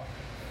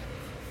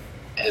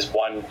his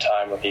one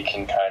time where he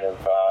can kind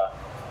of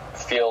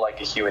feel like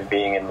a human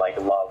being and like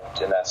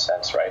loved in that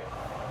sense, right?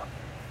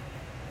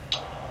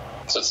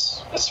 So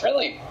it's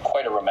really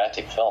quite a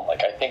romantic film.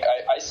 Like, I think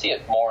I see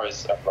it more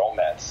as a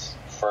romance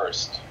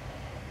first,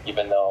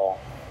 even though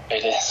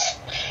it is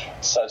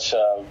such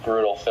a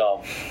brutal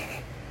film.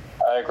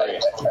 I agree.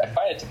 I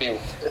find it to be,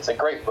 it's a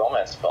great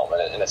romance film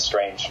in a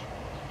strange,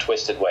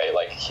 twisted way.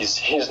 Like,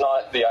 he's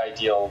not the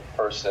ideal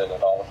person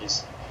at all.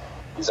 He's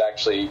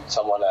actually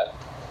someone that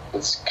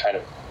is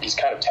he's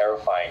kind of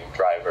terrifying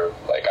driver.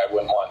 Like, I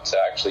wouldn't want to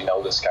actually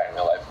know this guy in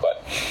real life,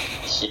 but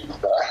he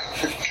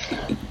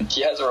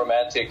has a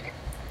romantic.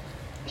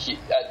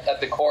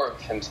 At the core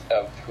of him,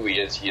 of who he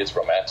is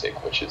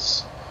romantic, which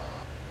is,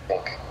 I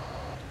think,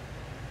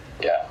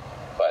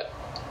 but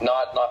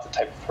not the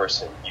type of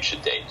person you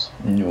should date.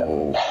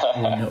 No,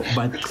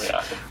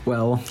 but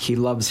well, he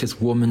loves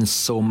his woman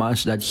so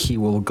much that he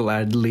will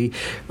gladly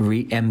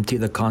re-empty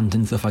the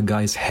contents of a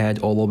guy's head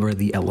all over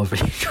the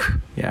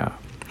elevator. Yeah,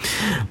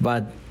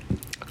 but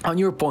on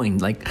your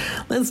point, like,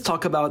 let's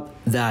talk about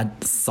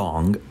that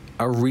song,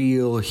 A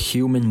Real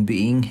Human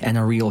Being and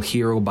a Real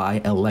Hero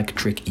by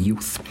Electric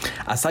Youth.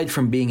 Aside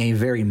from being a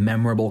very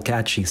memorable,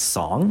 catchy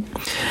song,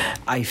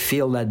 I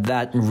feel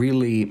that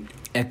really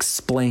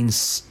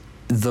explains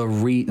the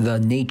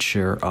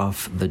nature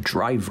of the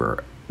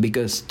driver.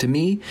 Because to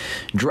me,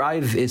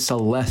 Drive is a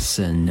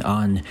lesson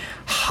on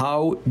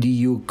how do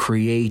you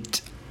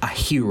create a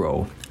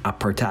hero, a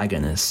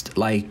protagonist.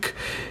 Like,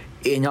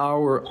 in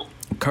our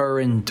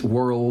current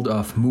world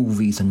of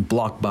movies and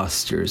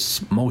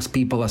blockbusters, most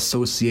people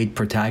associate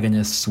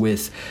protagonists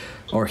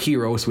or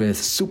heroes with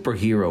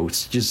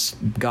superheroes, just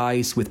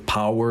guys with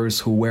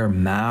powers who wear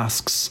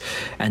masks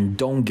and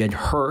don't get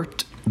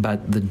hurt.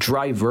 But the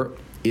driver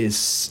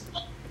is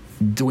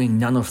doing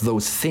none of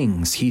those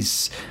things.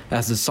 He's,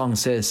 as the song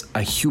says,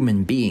 a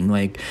human being,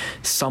 like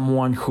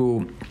someone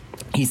who,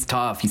 he's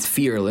tough, he's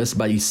fearless,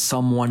 but he's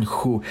someone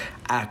who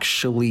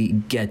actually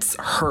gets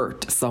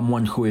hurt,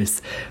 someone who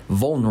is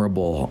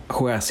vulnerable,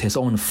 who has his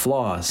own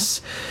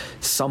flaws,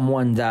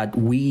 someone that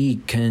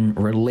we can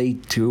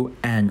relate to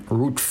and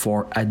root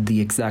for at the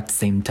exact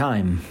same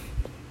time.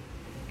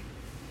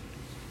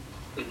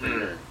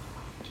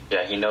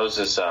 Yeah, he knows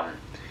his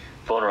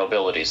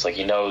vulnerabilities. Like,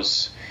 he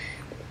knows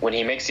when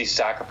he makes these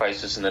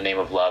sacrifices in the name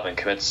of love and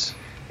commits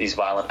these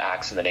violent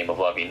acts in the name of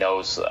love, he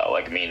knows,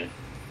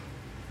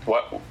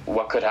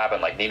 what could happen.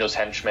 Like, Nino's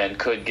henchman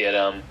could get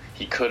him.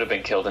 He could have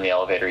been killed in the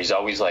elevator. He's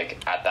always,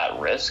 like, at that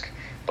risk.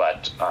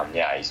 But,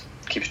 he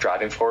keeps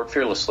driving forward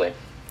fearlessly.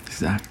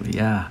 Exactly,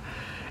 yeah.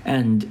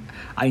 And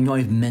I know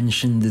I've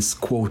mentioned this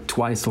quote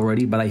twice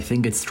already, but I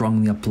think it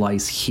strongly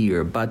applies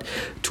here. But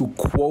to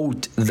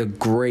quote the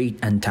great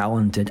and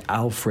talented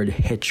Alfred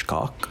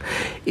Hitchcock,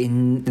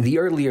 in the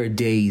earlier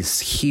days,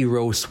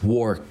 heroes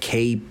wore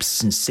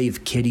capes and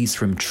saved kitties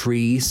from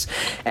trees,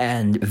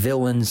 and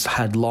villains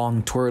had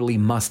long twirly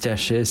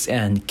mustaches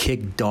and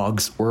kicked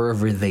dogs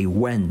wherever they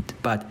went.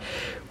 But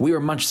we are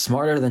much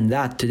smarter than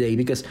that today,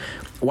 because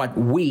what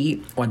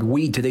we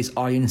today's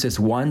audiences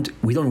want,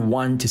 we don't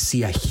want to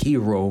see a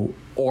hero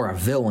or a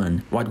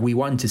villain. What we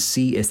want to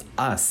see is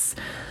us,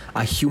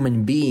 a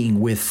human being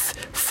with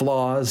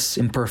flaws,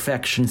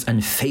 imperfections,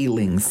 and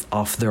failings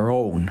of their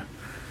own.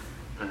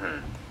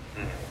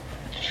 Mm-hmm.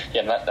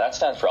 Yeah, and that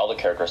stands for all the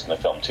characters in the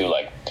film too.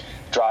 Like,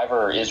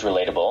 Driver is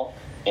relatable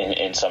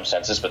in some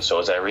senses, but so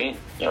is Irene.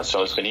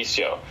 So is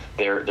Benicio.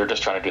 They're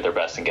just trying to do their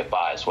best and get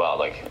by as well.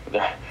 Like,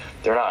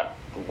 they're not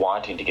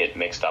wanting to get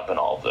mixed up in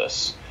all of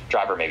this.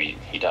 Driver, maybe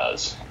he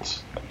does.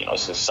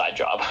 It's his side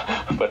job,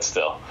 but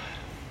still.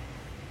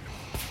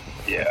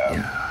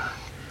 Yeah,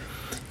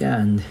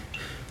 and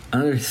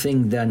another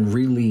thing that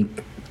really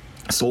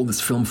sold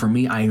this film for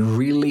me, I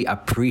really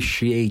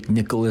appreciate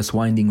Nicholas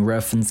Winding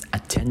Refn's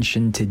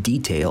attention to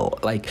detail.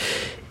 Like,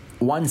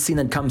 one scene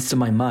that comes to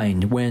my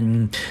mind,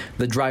 when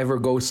the driver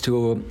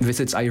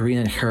visits Irene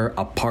at her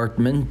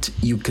apartment,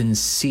 you can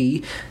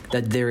see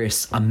that there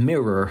is a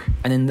mirror,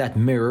 and in that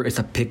mirror is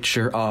a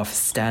picture of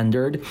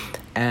Standard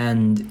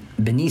and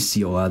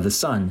Benicio, the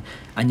son,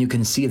 and you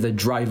can see the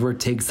driver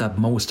takes up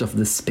most of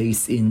the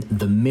space in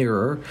the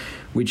mirror,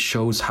 which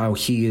shows how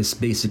he is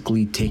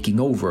basically taking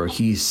over.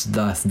 He's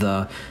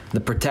the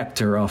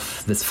protector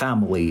of this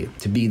family,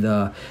 to be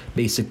the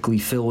basically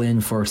fill in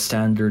for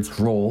Standard's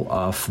role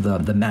of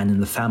the man in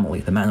the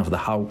family, the man of the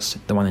house,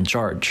 the one in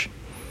charge.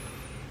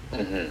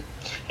 Mm-hmm.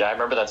 Yeah, I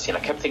remember that scene. I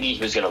kept thinking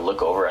he was going to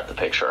look over at the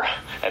picture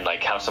and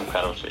like have some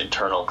kind of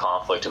internal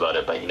conflict about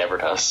it, but he never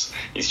does.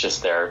 He's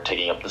just there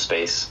taking up the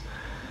space.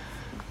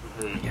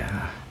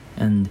 Yeah,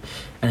 and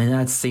in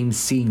that same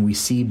scene, we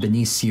see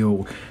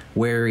Benicio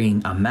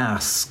wearing a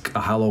mask,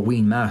 a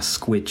Halloween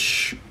mask,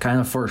 which kind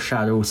of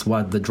foreshadows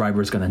what the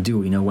driver's gonna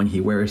do. You know, when he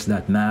wears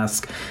that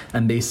mask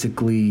and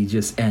basically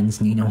just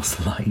ends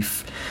Nino's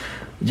life.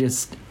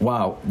 Just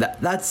wow,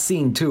 that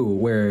scene too,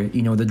 where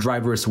you know the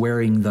driver is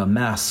wearing the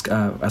mask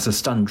as a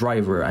stunt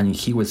driver, and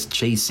he was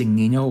chasing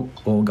Nino.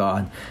 Oh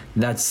God,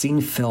 that scene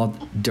felt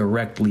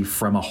directly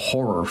from a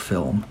horror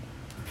film.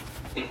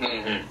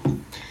 Mm-hmm.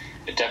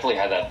 It definitely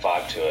had that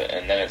vibe to it,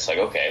 and then it's like,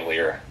 okay, well,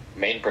 your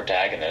main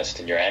protagonist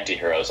and your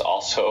anti-hero is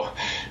also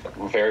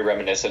very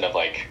reminiscent of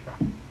like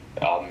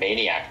a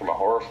maniac from a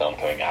horror film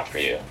coming after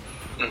you.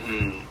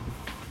 Mm-hmm.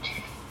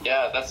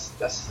 Yeah,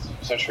 that's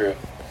so true.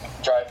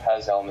 Drive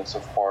has elements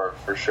of horror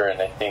for sure,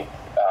 and I think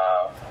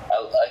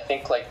I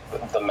think like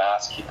the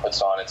mask he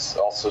puts on, it's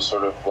also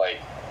sort of like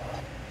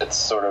it's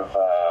sort of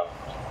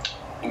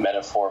a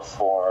metaphor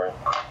for,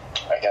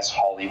 I guess,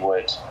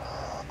 Hollywood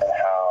and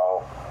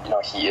how, you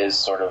know, he is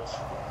sort of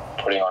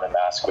putting on a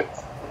mask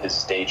with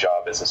his day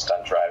job as a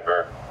stunt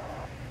driver,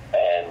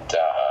 and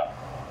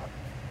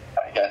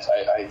I guess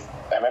I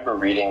remember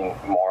reading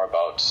more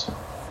about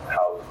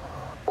how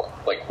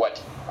like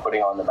what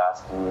putting on the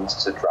mask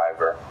means to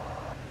Driver,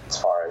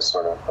 as far as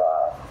sort of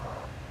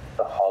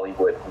the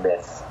Hollywood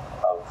myth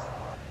of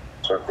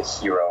sort of the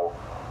hero,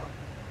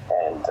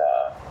 and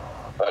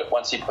but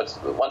once he puts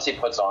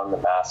on the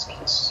mask,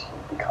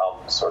 he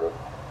becomes sort of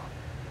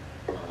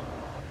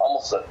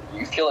almost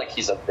you feel like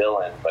he's a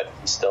villain, but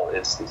he still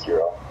is the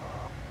hero.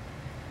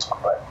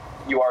 But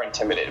you are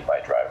intimidated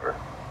by Driver.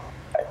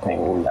 I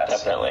think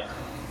that's definitely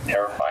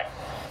terrifying.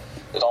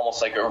 It's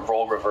almost like a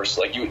role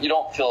reversal. Like you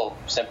don't feel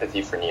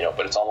sympathy for Nino,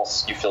 but it's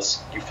almost you feel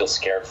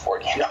scared for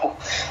Nino.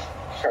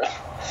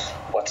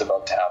 What's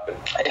about to happen?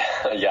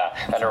 Yeah,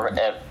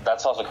 and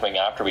that's also coming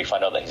after we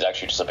find out that he's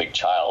actually just a big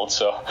child,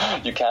 so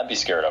you can't be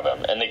scared of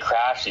him. And they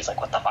crash. He's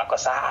like, "What the fuck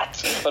was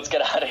that? Let's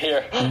get out of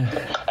here!"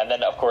 And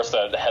then, of course,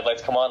 the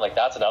headlights come on. Like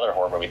that's another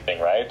horror movie thing,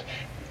 right?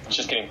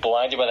 Just getting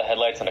blinded by the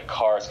headlights, and a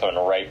car is coming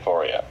right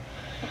for you.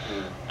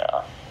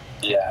 Mm-hmm.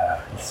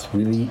 Yeah. It's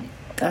really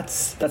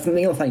that's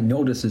something else I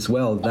noticed as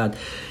well. That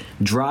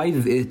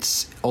Drive,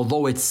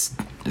 although it's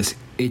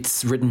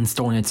written in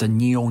stone, it's a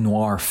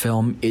neo-noir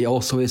film, it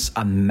also is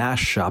a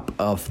mashup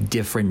of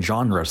different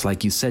genres.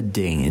 Like you said,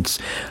 Dane, it's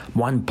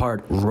one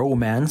part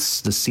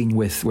romance, the scene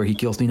where he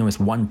kills Nino is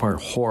one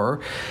part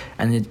horror,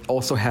 and it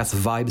also has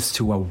vibes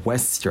to a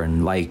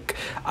western, like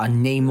a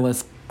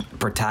nameless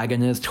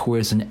protagonist who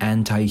is an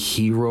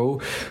anti-hero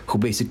who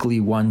basically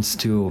wants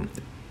to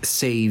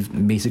save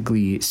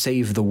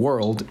the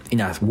world in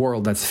a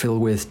world that's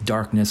filled with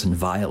darkness and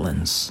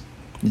violence.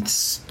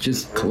 It's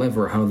just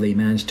clever how they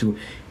managed to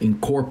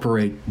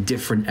incorporate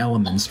different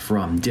elements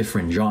from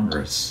different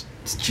genres.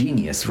 It's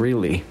genius,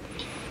 really.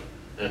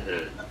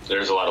 Mm-hmm.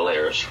 There's a lot of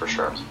layers, for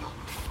sure.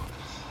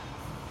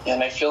 Yeah,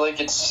 and I feel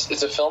like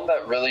it's a film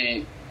that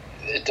really,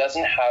 it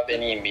doesn't have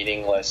any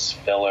meaningless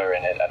filler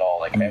in it at all.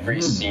 Like,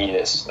 every scene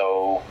is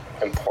so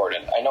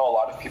important. I know a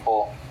lot of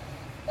people,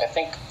 I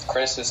think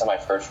criticism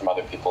I've heard from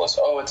other people is,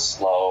 oh, it's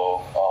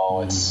slow,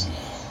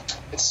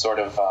 it's sort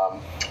of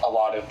a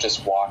lot of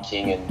just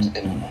walking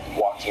and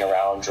walking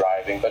around,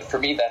 driving. But for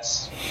me,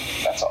 that's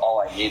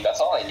all I need. That's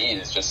all I need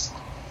is just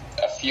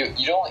a few.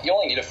 You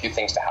only need a few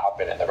things to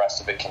happen, and the rest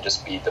of it can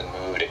just be the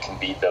mood. It can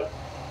be the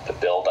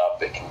build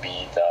up. It can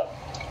be the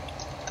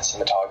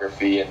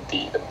cinematography and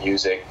the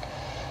music.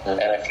 Mm-hmm.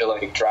 And I feel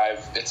like Drive.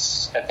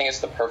 I think it's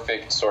the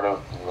perfect sort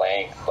of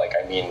length. Like,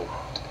 I mean,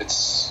 it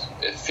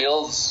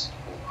feels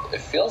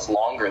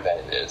longer than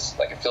it is.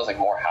 Like, it feels like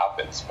more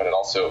happens, but it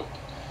also.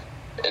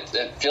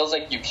 It feels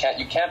like you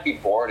can't be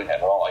bored in it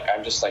at all. Like,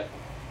 I'm just like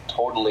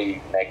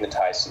totally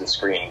magnetized to the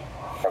screen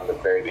from the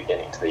very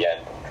beginning to the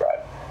end of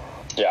Drive.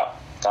 Yeah,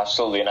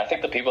 absolutely. And I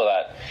think the people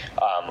that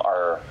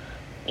are,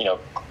 you know,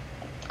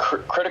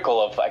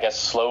 critical of, I guess,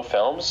 slow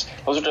films,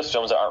 those are just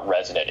films that aren't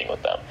resonating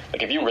with them.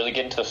 Like, if you really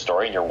get into the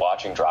story and you're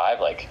watching Drive,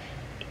 like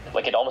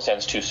it almost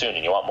ends too soon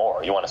and you want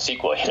more. You want a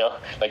sequel, you know?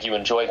 Like, you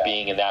enjoy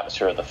being in the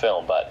atmosphere of the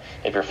film, but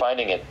if you're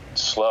finding it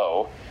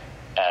slow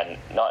and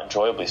not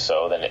enjoyably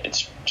so, then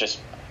it's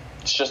just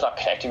not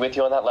connecting with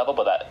you on that level.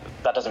 But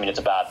that doesn't mean it's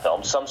a bad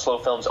film. Some slow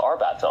films are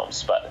bad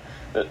films, but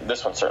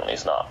this one certainly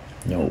is not.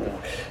 No.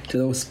 To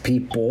those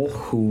people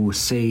who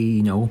say,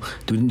 you know,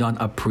 do not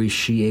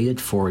appreciate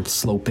it for its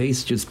slow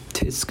pace, just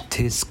tisk,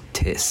 tisk,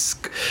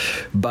 tisk.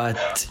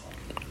 But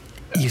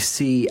you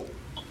see,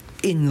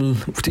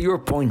 to your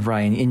point,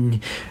 Ryan,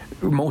 in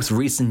most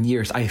recent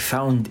years, I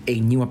found a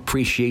new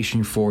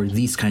appreciation for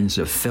these kinds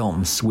of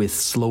films with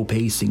slow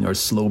pacing or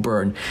slow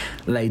burn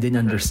that I didn't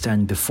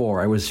understand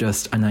before. I was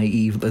just a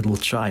naive little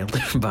child.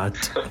 But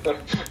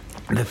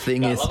the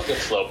thing is, I love a good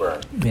slow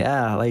burn.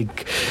 Yeah,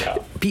 like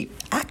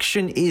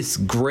action is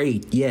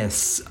great,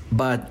 yes,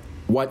 but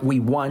what we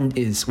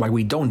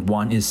don't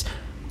want is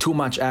too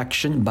much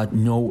action but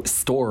no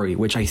story,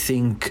 which I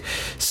think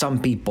some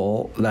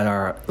people that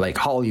are like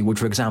Hollywood,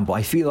 for example,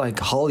 I feel like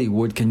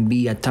Hollywood can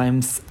be at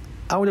times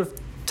out of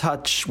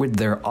touch with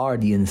their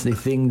audience. They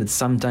think that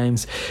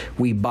sometimes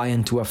we buy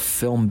into a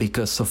film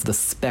because of the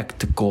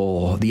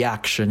spectacle, the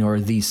action, or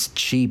these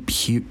cheap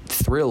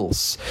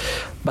thrills.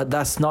 But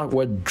that's not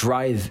what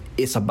Drive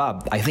is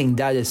about. I think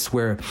that is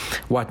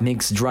what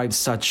makes Drive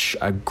such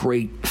a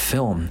great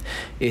film.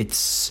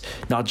 It's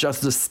not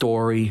just the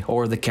story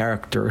or the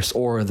characters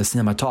or the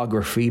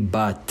cinematography,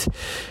 but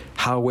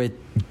how it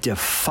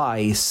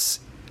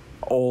defies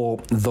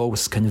all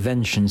those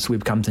conventions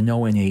we've come to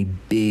know in a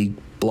big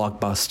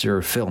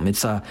blockbuster film.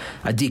 It's a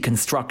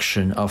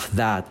deconstruction of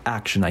that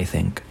action, I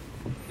think.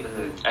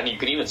 Mm-hmm. And you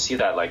can even see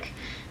that, like,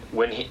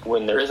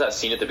 when there is that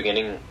scene at the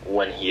beginning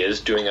when he is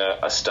doing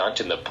a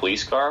stunt in the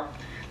police car,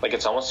 like,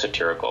 it's almost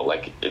satirical.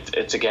 Like,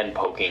 it's again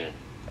poking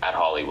at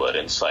Hollywood.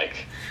 And it's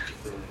like,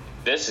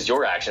 this is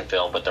your action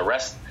film, but the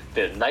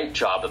night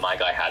job that my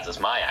guy has is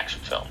my action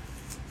film.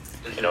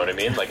 You know what I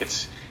mean? Like,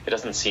 it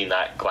doesn't seem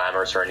that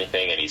glamorous or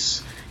anything, and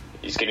he's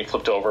getting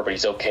flipped over, but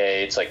he's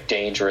okay. It's like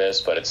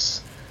dangerous, but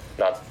it's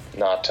not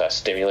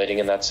stimulating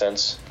in that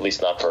sense, at least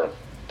not for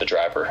the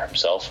driver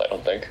himself, I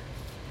don't think.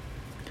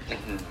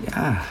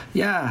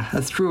 Yeah,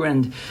 that's true.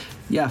 And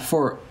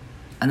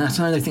and that's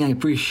another thing I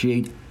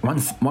appreciate. One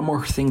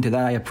more thing to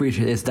that I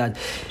appreciate is that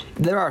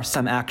there are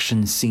some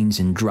action scenes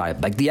in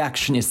Drive. Like, the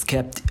action is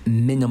kept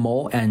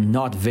minimal and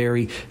not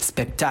very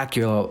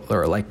spectacular,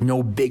 or like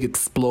no big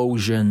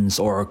explosions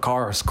or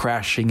cars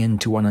crashing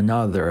into one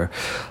another.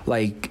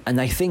 Like,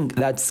 and I think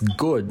that's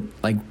good.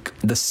 Like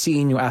the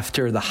scene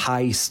after the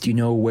heist,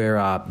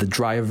 where the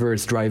driver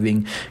is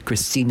driving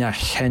Christina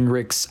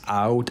Hendricks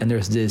out, and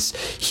there's this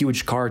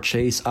huge car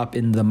chase up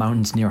in the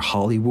mountains near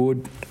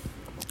Hollywood.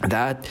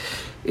 That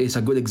is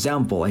a good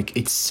example. Like,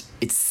 it's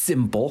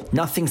simple,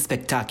 nothing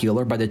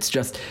spectacular, but it's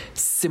just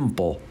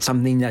simple,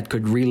 something that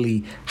could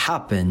really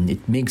happen.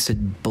 It makes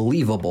it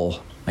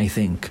believable, I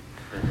think.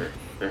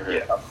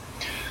 Yeah.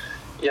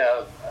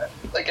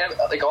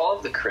 Like all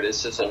of the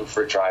criticism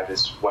for Drive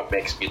is what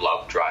makes me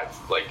love Drive.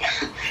 Like,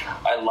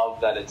 I love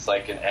that it's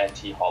like an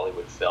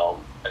anti-Hollywood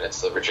film, and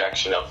it's the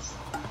rejection of,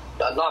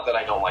 not that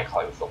I don't like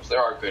Hollywood films.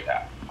 There are good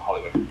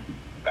Hollywood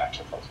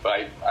action films,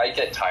 but I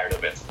get tired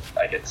of it.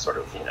 I get sort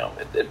of,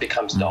 it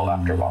becomes dull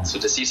after a while. So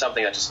to see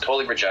something that just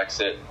totally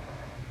rejects it,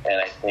 and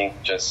I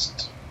think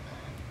just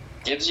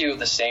gives you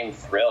the same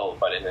thrill,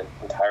 but in an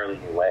entirely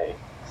new way,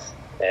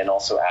 and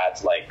also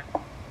adds like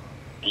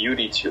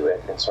beauty to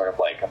it and sort of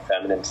like a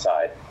feminine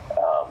side,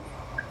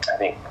 I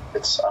think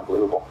it's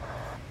unbelievable.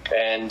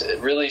 And it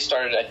really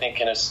started, I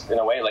think, in a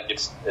way, like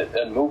it's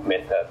a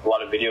movement that a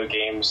lot of video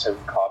games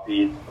have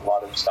copied, a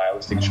lot of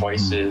stylistic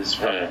choices,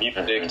 from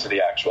music to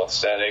the actual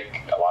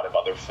aesthetic, a lot of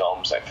other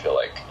films, I feel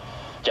like.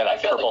 Yeah,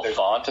 that purple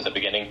font at the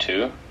beginning,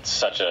 too. It's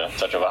such a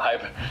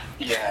vibe.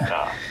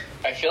 Yeah.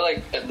 I feel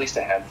like at least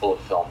a handful of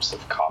films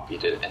have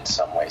copied it in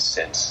some way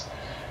since,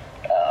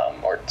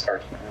 or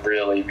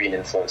really been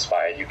influenced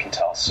by it, you can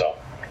tell. So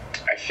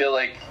I feel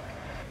like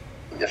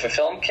if a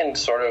film can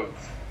sort of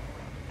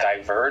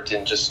divert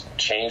and just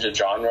change a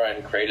genre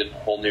and create a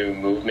whole new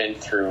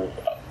movement for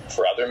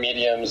other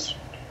mediums,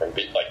 from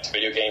like to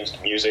video games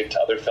to music to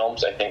other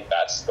films, I think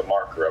that's the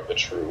marker of a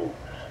true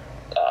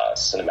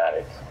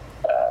cinematic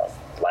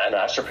land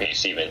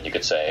masterpiece, even, you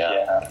could say.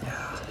 Yeah,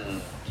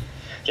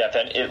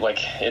 then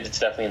it's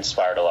definitely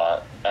inspired a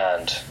lot,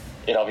 and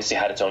it obviously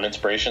had its own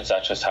inspirations.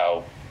 That's just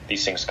how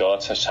these things go.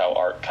 It's just how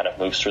art kind of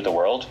moves through the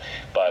world.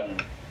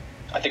 But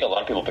I think a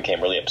lot of people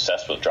became really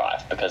obsessed with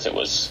Drive because it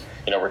was,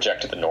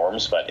 rejected the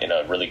norms, but in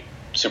a really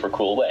super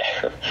cool way.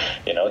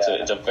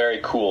 It's a very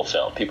cool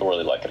film. People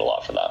really like it a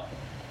lot for that.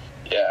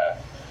 Yeah.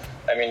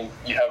 I mean,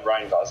 you have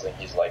Ryan Gosling.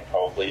 He's like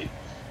probably,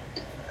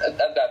 at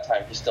that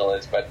time he still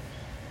is, but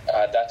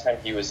at that time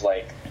he was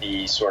like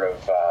the sort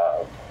of,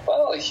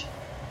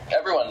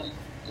 everyone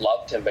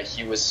loved him, but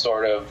he was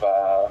sort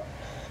of,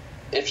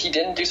 if he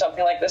didn't do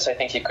something like this, I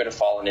think he could have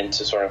fallen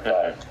into sort of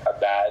a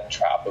bad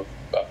trap of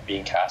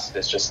being casted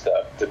as just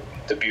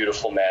the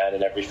beautiful man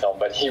in every film.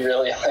 But he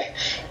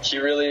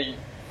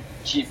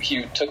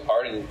took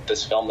part in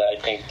this film that I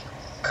think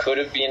could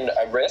have been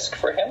a risk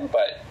for him,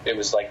 but it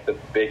was like the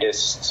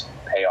biggest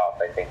payoff,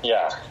 I think.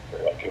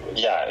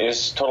 It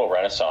was total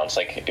renaissance.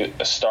 Like,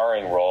 a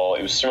starring role.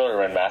 It was similar to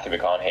when Matthew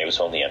McConaughey was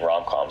only in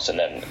rom-coms, and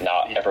then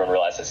now everyone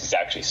realizes he's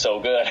actually so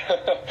good.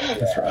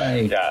 That's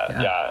right.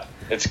 Yeah.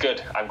 It's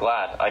good. I'm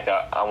glad. Like,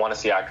 I want to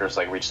see actors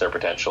like reach their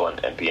potential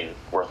and be in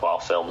worthwhile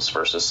films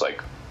versus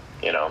like,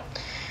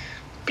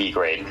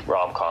 B-grade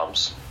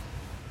rom-coms.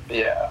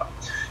 Yeah.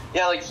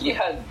 Like he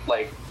had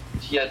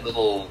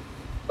little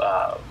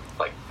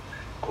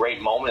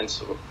great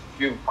moments, a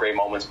few great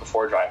moments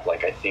before Drive.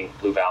 Like, I think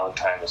Blue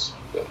Valentine was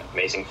an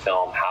amazing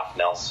film. Half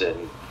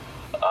Nelson,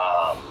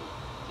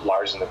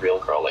 Lars and the Real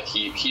Girl. Like,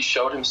 he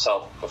showed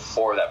himself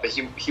before that, but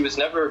he was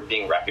never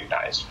being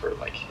recognized for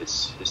like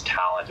his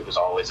talent. It was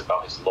always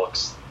about his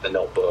looks. The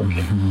Notebook.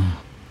 And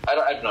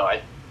I don't know.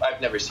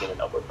 I've never seen The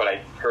Notebook, but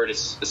I've heard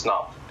it's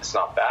not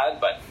bad.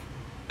 But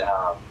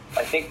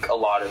I think a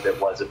lot of it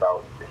was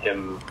about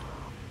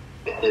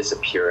his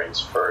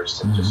appearance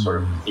first, and just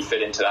sort of he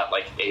fit into that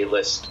like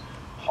A-list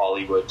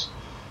Hollywood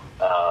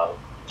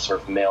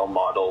sort of male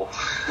model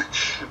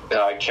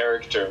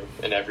character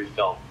in every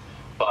film.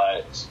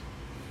 But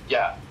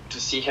yeah,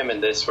 to see him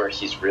in this where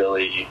he's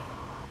really,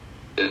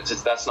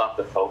 that's not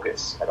the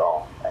focus at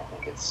all. I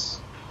think it's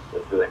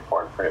really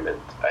important for him,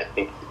 and I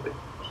think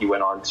he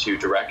went on to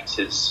direct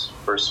his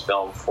first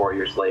film 3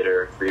 years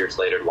later,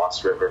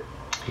 Lost River.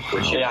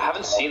 Which I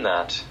haven't seen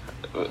that.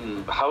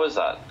 How is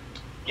that?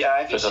 Yeah,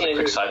 I've seen a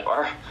quick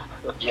sidebar.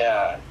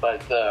 Yeah,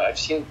 but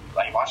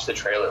I watched the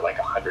trailer like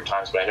 100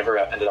 times, but I never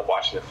ended up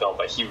watching the film.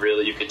 But he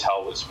really, you could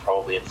tell, was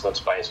probably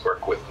influenced by his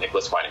work with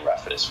Nicholas Winding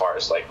Refn as far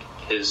as like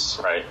his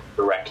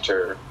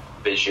director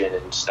vision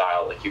and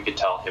style. Like, you could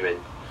tell him and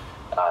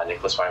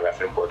Nicholas Winding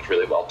Refn worked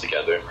really well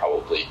together, and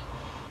probably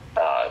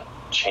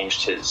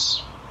changed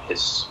his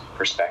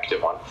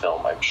perspective on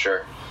film, I'm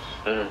sure.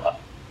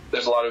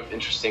 There's a lot of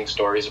interesting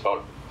stories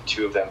about the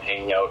two of them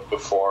hanging out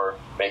before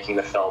making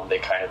the film. They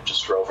kind of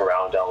just drove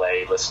around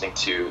LA listening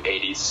to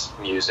 80s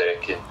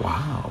music, and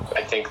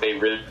I think they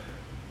really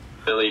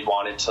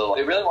wanted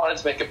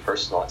to make it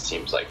personal, it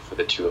seems like, for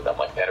the two of them.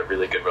 Like, they had a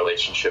really good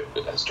relationship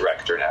as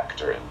director and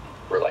actor, and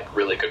were like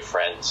really good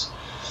friends.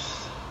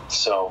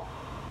 So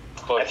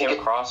I came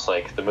across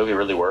like the movie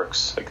really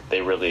works. Like,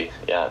 it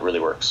really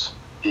works.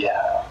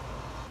 Yeah.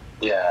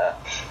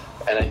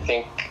 And I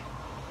think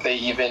they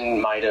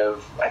even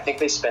I think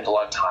they spent a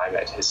lot of time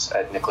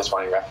at Nicholas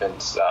Winding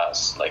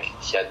Refn's, like,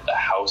 he had a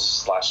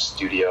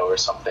house/studio or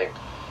something.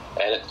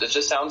 And it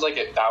just sounds like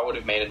that would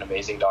have made an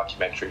amazing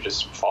documentary,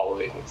 just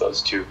following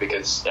those two,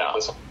 because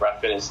Nicholas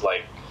Refn is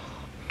like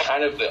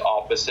kind of the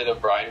opposite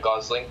of Ryan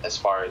Gosling as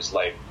far as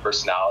like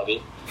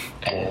personality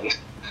and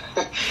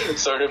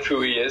sort of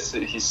who he is.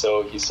 He's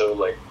so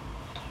like,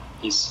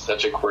 he's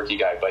such a quirky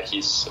guy, but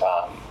he's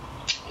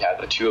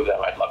the two of them,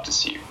 I'd love to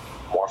see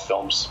more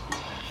films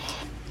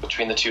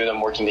between the two of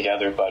them working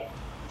together. But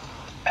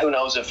who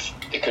knows if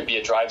it could be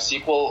a Drive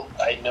sequel.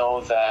 I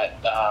know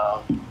that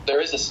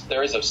there is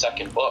a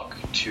second book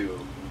to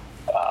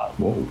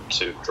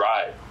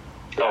Drive.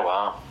 Oh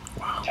wow!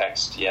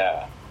 Text,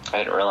 yeah. I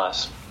didn't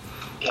realize.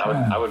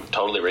 Yeah. I would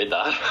totally read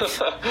that.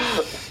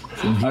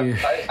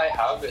 I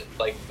have it.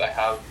 Like, I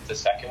have the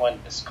second one.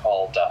 It's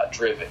called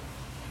Driven.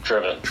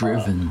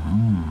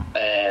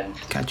 And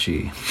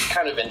catchy.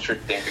 Kind of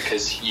interesting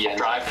because he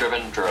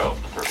drove.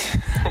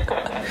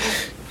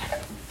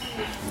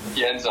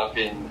 He ends up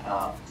in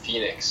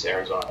Phoenix,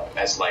 Arizona,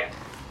 as like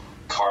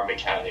car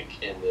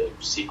mechanic in the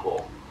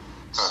sequel.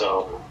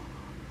 So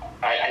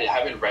I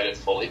haven't read it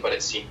fully, but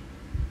it seems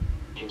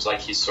like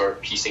he's sort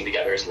of piecing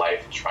together his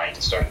life and trying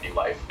to start a new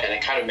life. And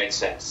it kind of makes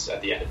sense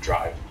at the end of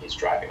Drive. He's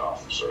driving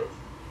off sort of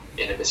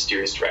in a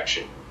mysterious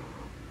direction.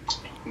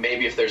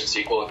 Maybe if there's a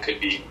sequel, it could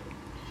be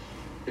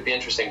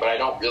interesting, but I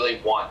don't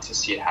really want to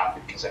see it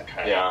happen because I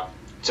kind of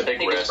it's a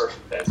big risk.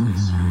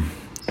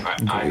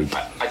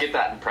 I get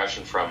that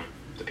impression from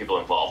the people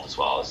involved as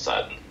well, is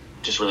that it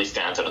just really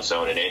stands on its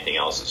own, and anything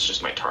else is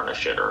just might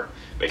tarnish it or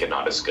make it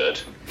not as good.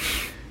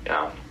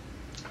 Yeah.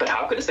 But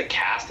how good is the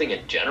casting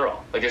in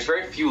general? Like, there's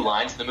very few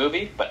lines in the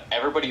movie, but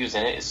everybody who's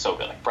in it is so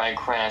good. Like Bryan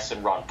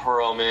Cranston, Ron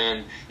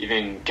Perlman,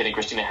 even getting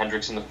Christina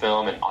Hendricks in the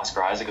film, and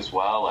Oscar Isaac as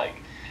well. Like,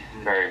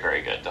 very,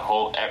 very good.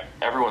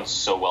 Everyone's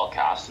so well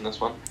cast in this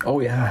one. Oh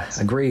yeah,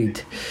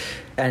 agreed.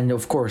 And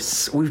of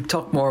course, we've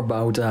talked more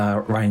about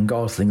Ryan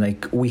Gosling.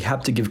 Like, we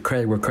have to give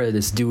credit where credit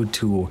is due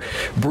to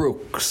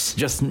Brooks.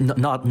 Just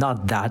not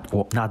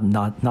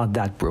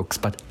that Brooks,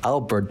 but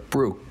Albert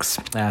Brooks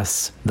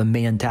as the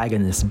main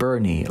antagonist,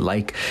 Bernie.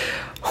 Like,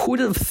 who'd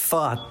have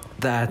thought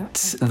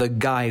that the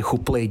guy who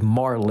played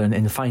Marlin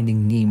in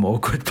Finding Nemo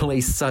could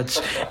play such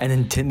an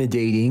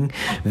intimidating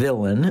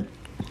villain?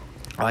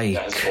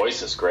 His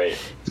voice is great.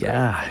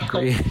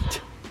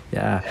 Great.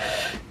 Yeah.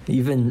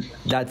 Even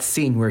that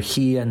scene where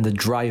he and the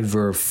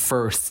driver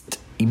first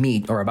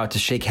meet or about to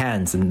shake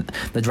hands, and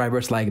the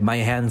driver's like, my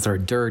hands are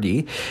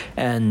dirty,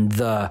 and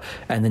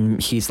then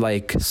he's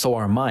like, so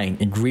are mine.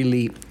 It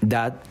really,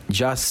 that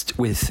just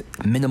with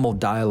minimal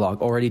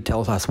dialogue already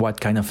tells us what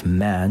kind of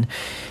man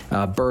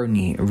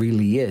Bernie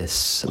really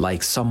is.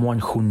 Like, someone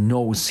who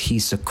knows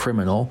he's a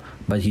criminal,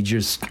 but he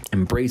just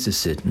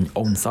embraces it and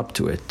owns up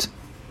to it.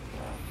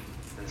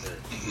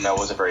 That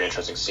was a very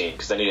interesting scene,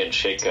 because then he didn't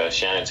shake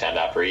Shannon's hand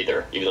after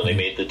either, even though they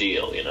made the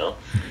deal, you know?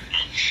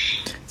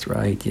 That's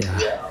right,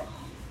 yeah.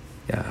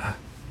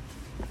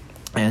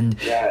 And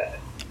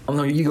oh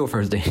no, you go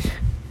first, Dane.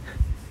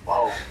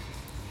 Well,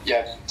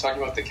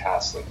 talking about the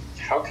cast, like,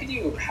 how could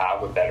you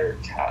have a better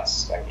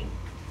cast? I mean,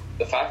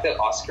 the fact that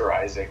Oscar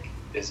Isaac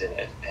is in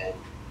it, and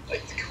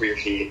like the career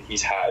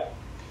he's had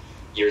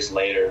years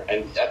later.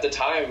 And at the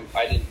time,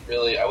 I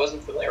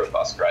wasn't familiar with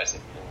Oscar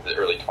Isaac in the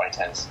early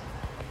 2010s.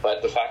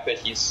 But the fact that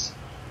he's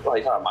not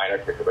a minor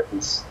character, but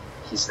he's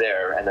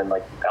there. And then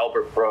like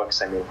Albert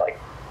Brooks, I mean, like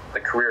the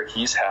career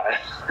he's had,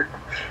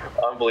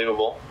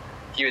 unbelievable.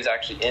 He was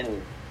actually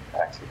in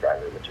Taxi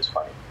Driver, which is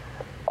funny.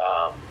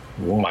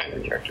 Minor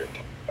character,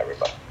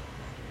 everybody.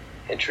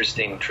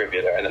 Interesting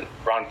trivia there. And then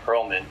Ron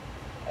Perlman,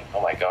 like,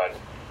 oh my god,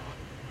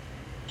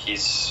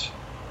 he's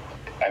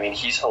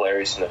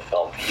hilarious in the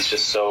film. He's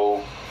just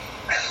so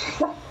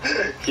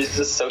he's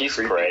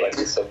creepy. Great. Like,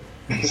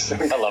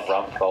 I love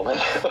Ron Perlman.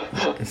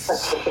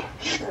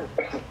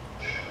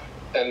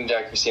 And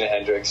Christina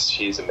Hendricks,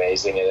 she's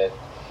amazing in it.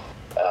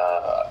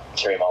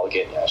 Carey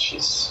Mulligan, yeah,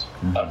 she's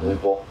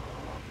unbelievable.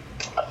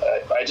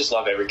 I just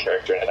love every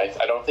character in it.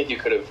 I don't think you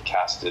couldn't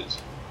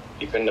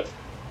have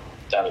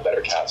done a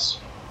better cast.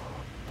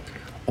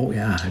 Oh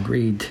yeah,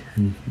 agreed.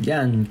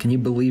 And can you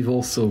believe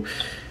also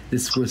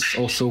this was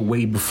also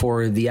way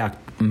before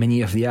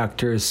many of the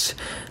actors,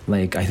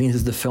 like I think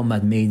this is the film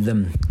that made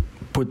them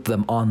put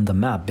them on the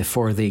map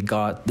before they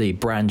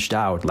branched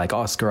out, like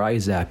Oscar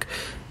Isaac.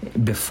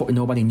 Before,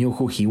 nobody knew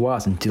who he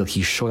was until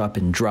he showed up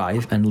in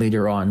Drive, and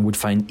later on would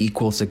find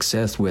equal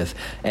success with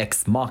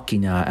Ex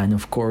Machina and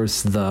of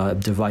course the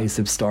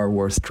divisive Star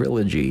Wars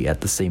trilogy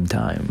at the same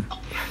time.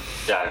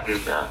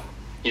 Yeah.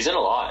 He's in a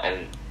lot,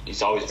 and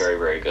he's always very,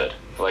 very good.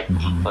 I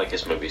like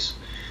his movies.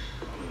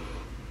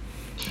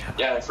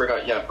 Yeah, I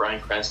forgot. Yeah, Bryan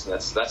Cranston.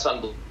 That's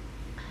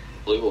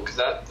unbelievable because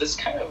this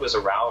kind of was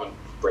around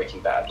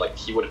Breaking Bad. Like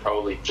he would have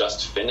probably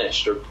just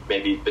finished, or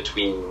maybe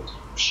between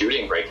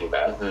shooting Breaking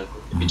Bad if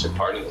he took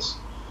part in this.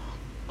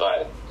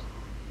 But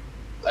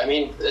I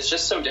mean, it's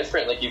just so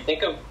different. Like you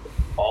think of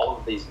all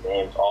of these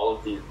names, all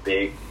of these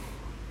big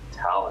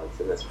talents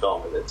in this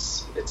film, and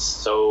it's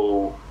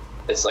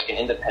like an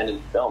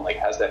independent film. Like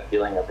has that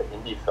feeling of an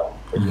indie film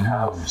where you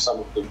have some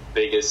of the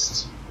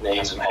biggest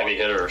names and heavy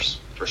hitters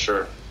for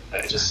sure.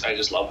 I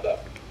just love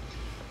that.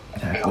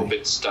 Exactly. I hope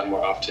it's done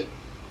more often.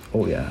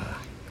 Oh yeah,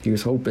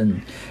 here's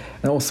hoping.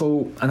 And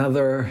also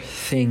another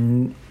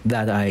thing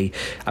that I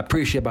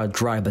appreciate about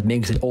Drive that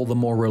makes it all the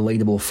more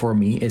relatable for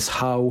me is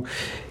how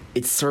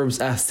it serves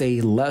as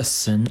a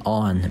lesson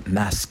on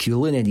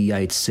masculinity,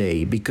 I'd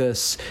say,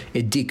 because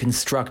it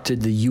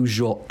deconstructed the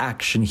usual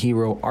action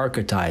hero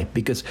archetype.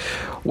 Because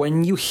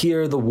when you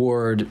hear the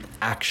word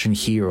action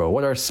hero,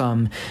 what are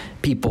some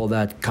people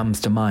that comes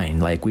to mind?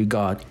 Like we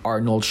got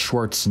Arnold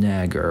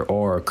Schwarzenegger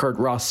or Kurt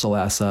Russell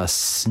as a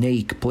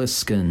Snake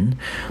Plissken,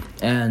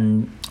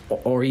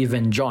 or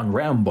even John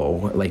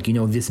Rambo, like, you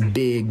know, these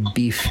big,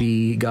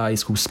 beefy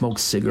guys who smoke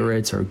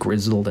cigarettes, are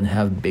grizzled and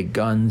have big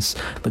guns,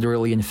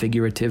 literally and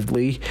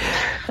figuratively.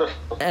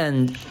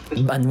 And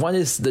what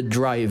is the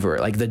driver?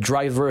 Like, the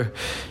driver,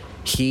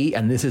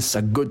 and this is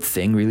a good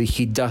thing, really,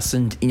 he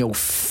doesn't,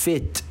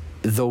 fit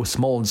those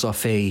molds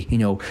of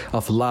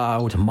of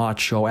loud,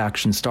 macho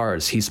action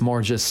stars. He's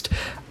more just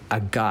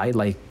a guy,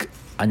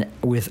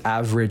 with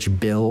average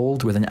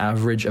build, with an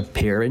average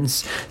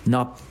appearance,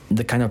 not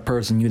the kind of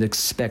person you'd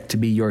expect to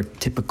be your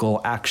typical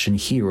action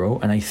hero.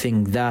 And I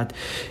think that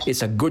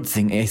is a good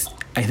thing. I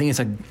think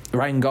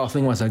Ryan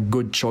Gosling was a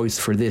good choice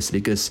for this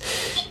because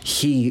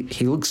he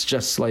looks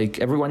just like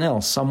everyone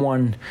else,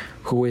 someone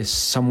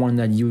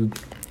that you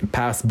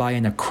pass by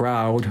in a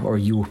crowd or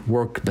you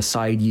work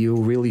beside you.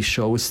 Really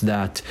shows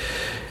that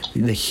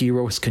the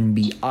heroes can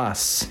be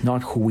us,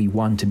 not who we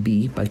want to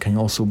be, but can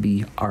also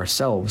be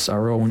ourselves,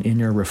 our own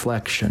inner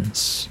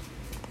reflections.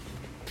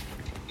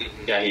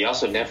 Yeah, he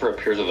also never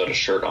appears without a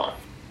shirt on,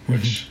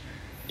 which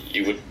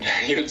you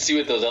would see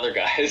with those other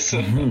guys.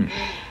 And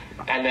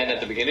then at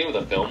the beginning of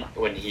the film,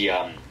 when he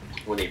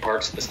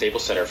parks at the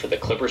Staples Center for the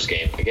Clippers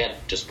game, again,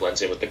 just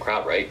blends in with the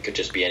crowd, right? Could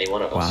just be any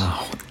one of us.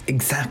 Wow,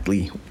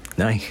 exactly.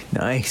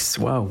 Nice.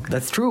 Wow,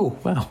 that's true.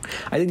 Wow,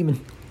 I didn't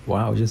even.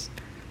 Wow, just.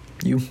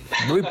 You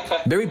very,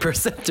 very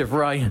perceptive,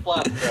 Ryan.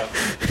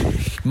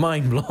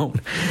 Mind blown.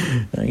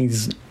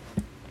 Nice.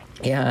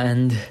 Yeah,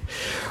 and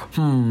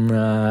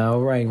all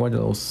right. What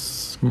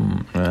else?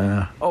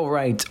 All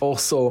right.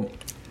 Also,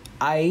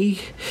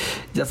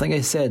 just like I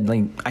said,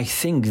 I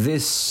think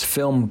this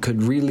film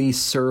could really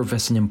serve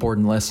as an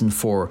important lesson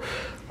for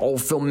all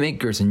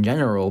filmmakers in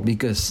general,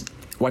 because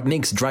what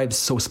makes Drive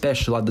so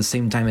special at the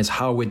same time is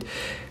how it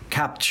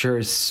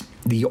captures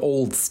the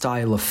old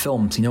style of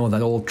films,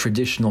 that old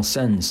traditional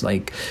sense.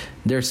 Like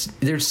there's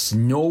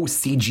no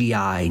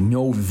CGI,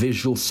 no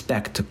visual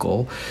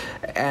spectacle,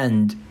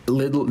 and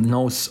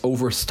no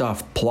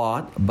overstuffed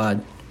plot, but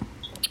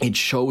it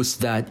shows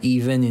that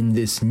even in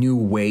this new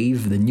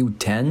wave, the new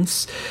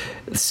tense,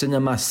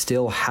 cinema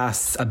still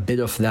has a bit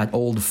of that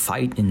old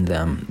fight in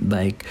them.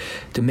 Like,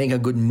 to make a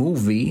good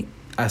movie,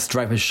 as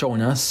Drive has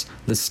shown us,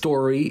 the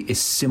story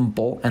is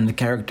simple and the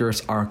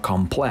characters are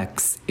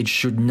complex. It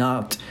should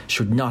not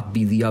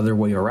be the other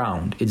way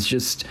around. It's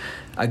just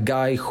a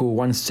guy who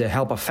wants to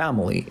help a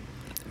family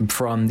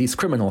from these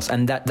criminals,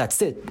 and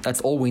that's it.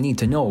 That's all we need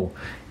to know.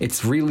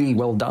 It's really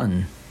well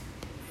done.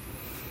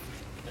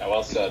 Yeah,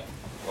 well said.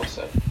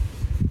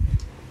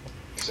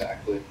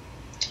 Exactly.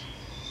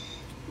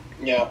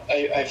 Yeah,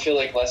 I feel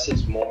like less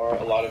is more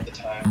a lot of the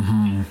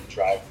time.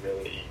 Drive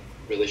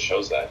really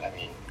shows that. I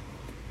mean,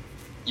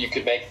 you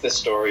could make the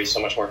story so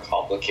much more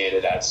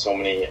complicated, add so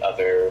many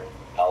other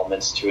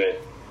elements to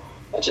it.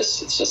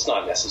 It's just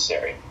not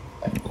necessary.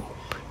 And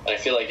I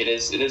feel like it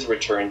is a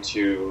return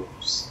to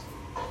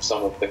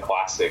some of the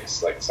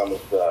classics, like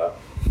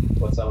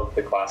what some of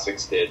the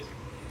classics did,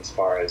 as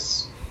far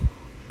as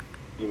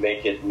you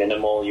make it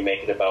minimal, you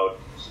make it about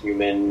the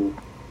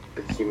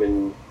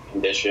human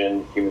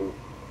condition, human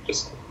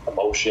just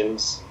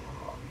emotions,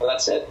 and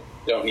that's it.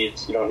 You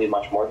don't need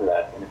much more than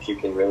that. And if you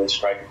can really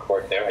strike a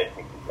chord there, I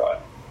think you've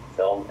got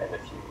film. And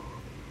if you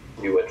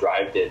do what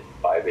Drive did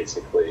by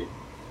basically,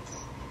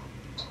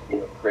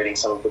 creating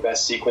some of the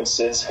best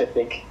sequences, I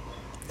think,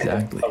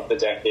 exactly, of the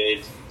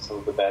decade, some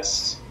of the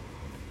best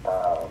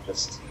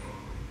just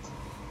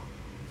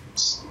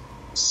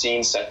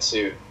scene set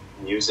to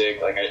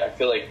music. Like I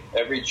feel like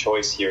every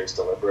choice here is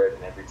deliberate,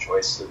 and every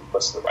choice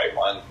was the right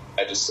one.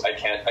 I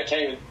can't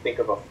even think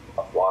of a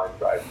flaw in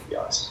Drive, to be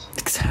honest.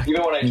 Exactly.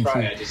 Even when I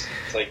try, it's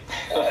like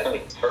I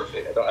think it's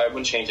perfect. I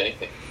wouldn't change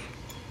anything.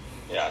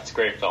 Yeah, it's a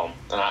great film,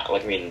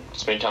 and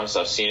so many times as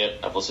I've seen it,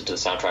 I've listened to the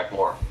soundtrack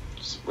more.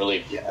 It's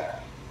really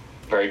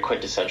very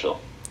quintessential.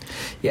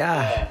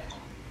 Yeah.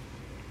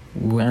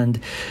 And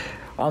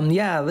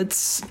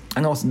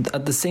and also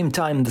at the same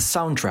time, the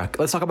soundtrack.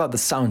 Let's talk about the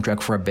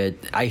soundtrack for a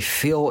bit. I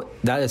feel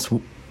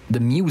the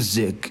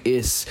music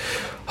is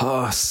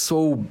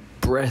so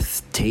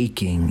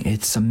breathtaking.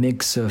 It's a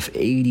mix of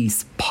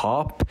 80s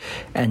pop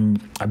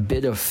and a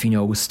bit of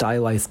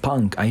stylized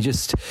punk.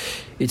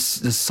 It's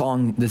the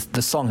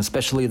song,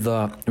 especially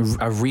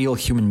a real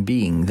human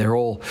being.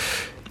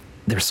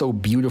 They're so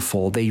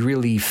beautiful. They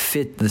really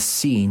fit the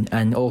scene,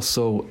 and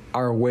also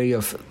our way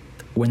of,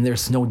 when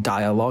there's no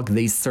dialogue,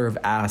 they serve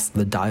as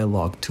the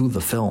dialogue to the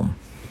film.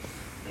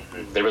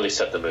 They really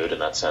set the mood in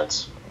that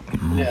sense.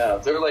 Yeah,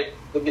 they're like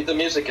the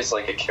music is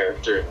like a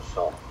character in the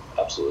film.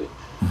 Absolutely.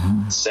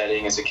 The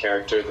setting is a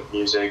character, the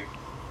music,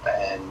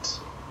 and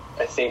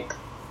I think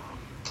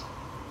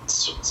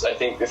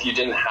if you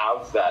didn't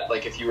have that,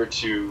 like if you were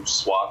to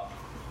swap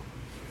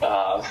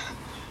the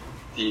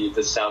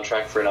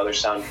soundtrack for another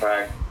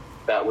soundtrack,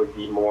 that would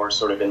be more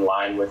sort of in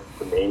line with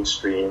the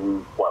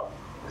mainstream, what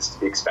is to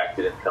be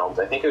expected in films.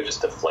 I think it would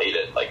just deflate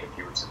it. Like if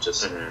you were to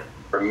just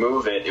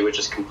remove it, it would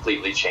just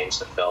completely change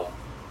the film.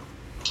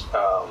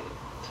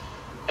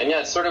 And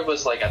yeah, it sort of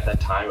was like at that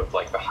time of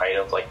like the height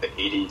of like the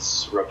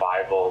 80s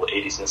revival, the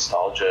 80s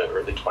nostalgia,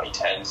 early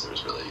 2010s. It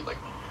was really like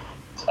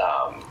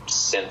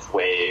synth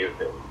wave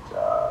and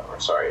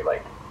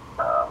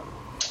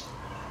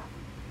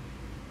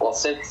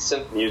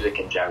synth music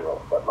in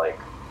general, but like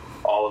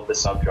all of the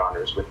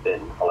subgenres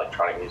within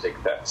electronic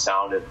music that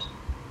sounded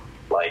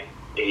like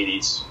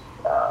 80s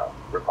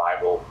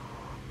revival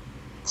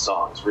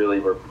songs really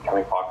were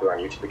becoming popular on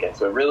YouTube again.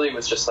 So it really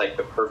was just like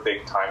the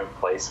perfect time and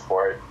place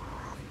for it.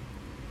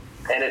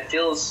 And it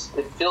feels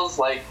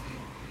like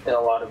in a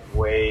lot of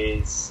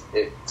ways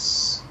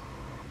it's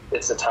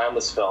a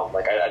timeless film.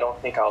 Like I don't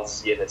think I'll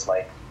see it as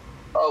like,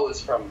 oh, it's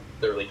from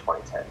the early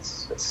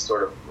 2010s. It's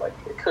sort of like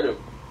it could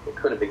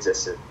have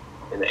existed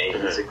in the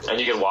 80s. And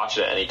you can watch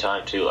it at any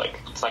time too. Like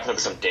it's not going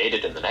to become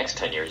dated in the next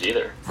 10 years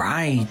either.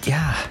 Right?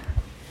 Yeah.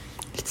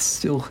 It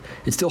still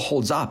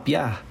holds up.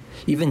 Yeah.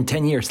 Even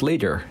 10 years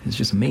later, it's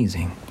just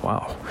amazing.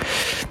 Wow.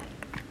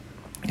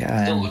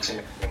 Yeah. It still looks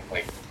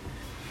like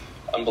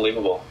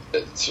unbelievable.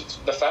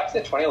 The fact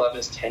that 2011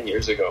 is 10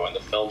 years ago and the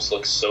films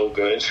look so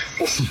good.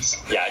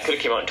 Yeah, it could have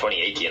came out in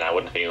 2018. I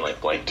wouldn't have even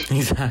blinked.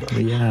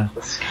 Exactly. Yeah.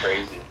 That's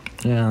crazy.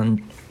 Yeah.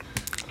 And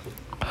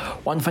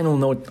one final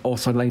note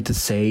also I'd like to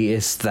say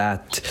is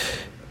that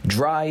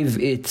Drive,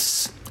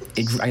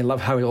 I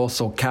love how it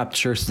also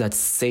captures that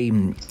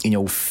same,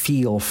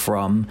 feel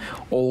from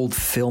old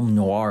film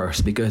noirs,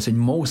 because in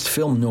most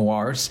film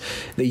noirs,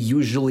 they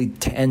usually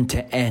tend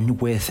to end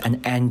with an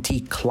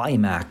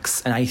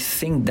anti-climax. And I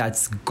think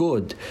that's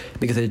good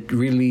because it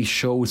really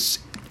shows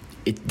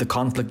the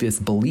conflict is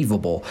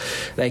believable.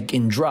 Like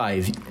in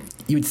Drive,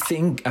 you'd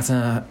think as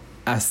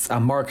a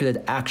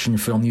marketed action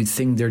film, you'd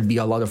think there'd be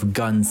a lot of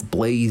guns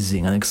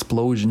blazing and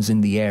explosions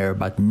in the air,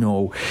 but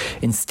no.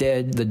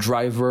 Instead, the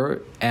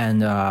driver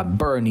and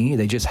Bernie,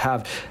 they just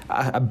have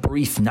a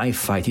brief knife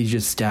fight. He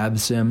just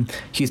stabs him.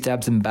 He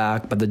stabs him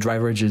back, but the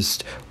driver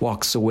just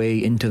walks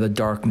away into the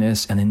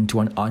darkness and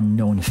into an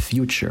unknown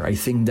future. I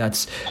think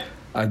that's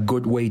a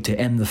good way to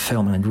end the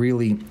film, and it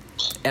really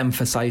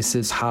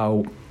emphasizes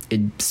how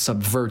it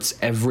subverts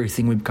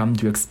everything we've come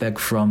to expect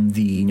from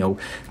the,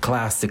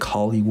 classic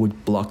Hollywood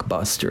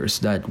blockbusters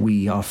that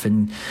we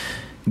often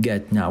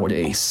get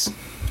nowadays.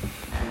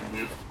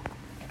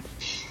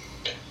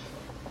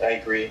 I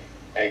agree.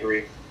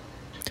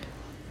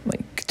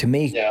 Like, to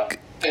make... Yeah.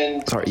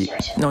 And, sorry.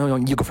 Sorry. No,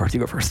 you go first.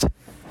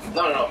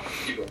 No.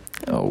 You go.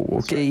 Oh,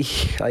 okay.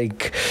 Sorry.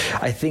 Like,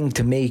 I think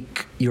to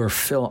make a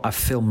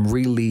film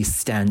really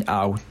stand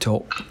out,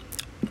 to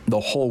the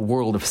whole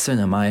world of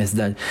cinema is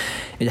that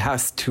it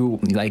has to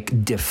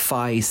like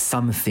defy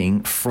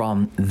something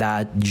from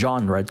that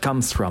genre it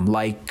comes from.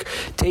 Like,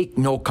 take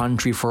No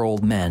Country for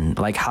Old Men,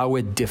 like how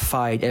it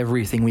defied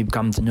everything we've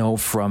come to know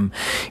from,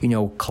 you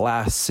know,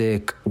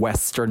 classic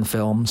Western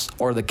films,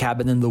 or The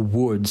Cabin in the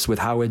Woods with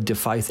how it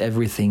defies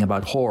everything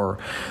about horror.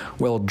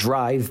 Well,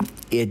 Drive,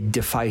 it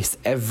defies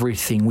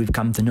everything we've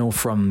come to know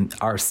from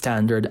our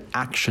standard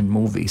action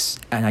movies,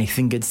 and I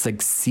think it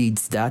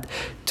succeeds that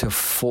to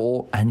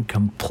full and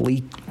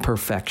complete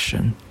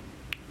perfection.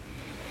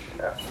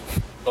 Yeah.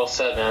 Well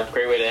said, man.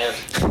 Great way to end.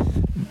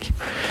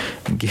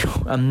 Thank you.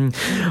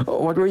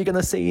 What were you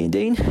gonna say,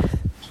 Dane?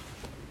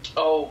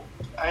 Oh,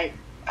 I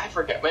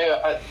forget. Maybe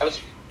I was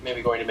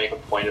going to make a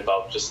point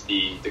about just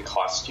the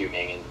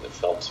costuming in the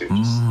film too.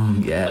 Just,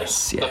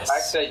 yes. The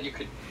fact that you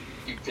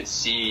could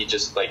see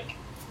just like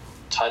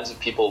tons of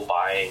people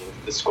buying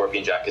the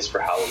Scorpion jackets for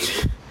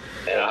Halloween.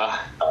 And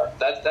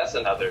that's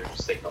another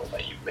signal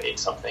that you've made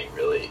something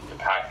really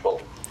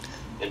impactful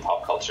in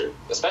pop culture,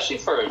 especially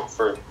for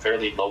a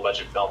fairly low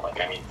budget film. Like,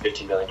 I mean,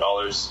 $15 million,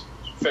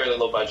 fairly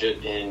low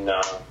budget in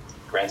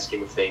grand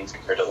scheme of things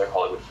compared to other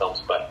Hollywood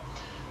films. But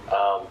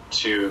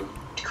to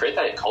create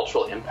that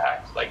cultural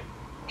impact, like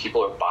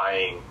people are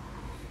buying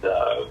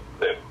the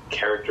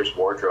character's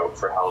wardrobe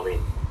for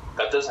Halloween.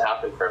 That doesn't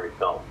happen for every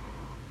film.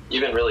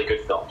 Even really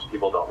good films,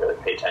 people don't really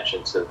pay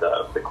attention to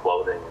the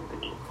clothing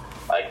and the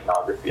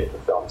iconography of the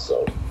film.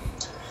 So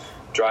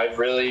I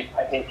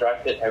think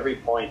Drive hit every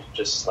point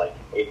just like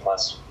A+.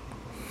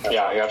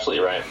 Yeah, you're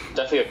absolutely right.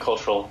 Definitely a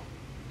cultural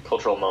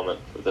moment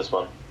with this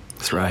one.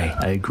 That's right.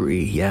 I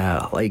agree.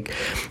 Yeah. Like,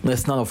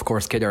 let's not, of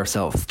course, kid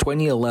ourselves.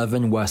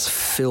 2011 was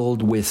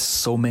filled with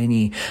so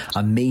many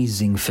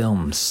amazing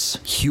films.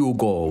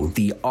 Hugo,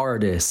 The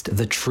Artist,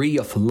 The Tree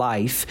of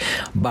Life.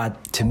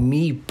 But to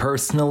me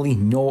personally,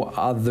 no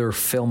other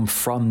film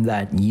from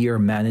that year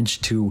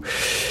managed to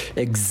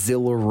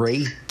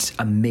exhilarate,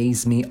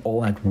 amaze me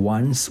all at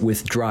once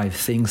with Drive,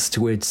 thanks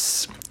to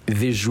its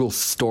visual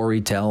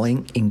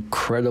storytelling,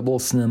 incredible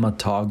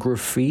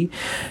cinematography,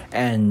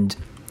 and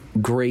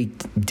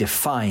great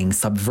defying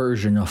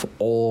subversion of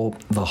all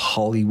the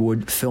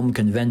Hollywood film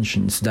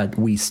conventions that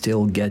we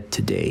still get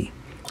today.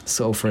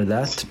 So for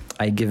that,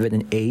 I give it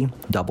an A++.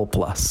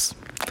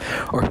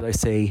 Or should I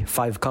say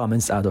 5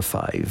 comments out of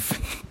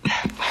 5?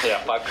 Yeah,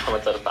 5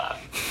 comments out of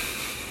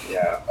 5.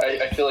 Yeah,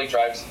 I feel like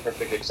Drive's the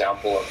perfect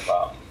example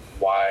of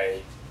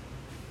why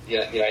the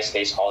United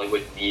States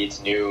Hollywood needs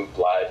new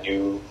blood,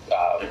 new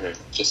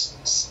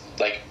just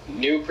like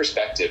new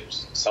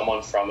perspectives,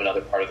 someone from another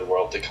part of the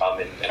world to come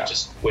and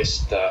just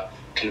twist the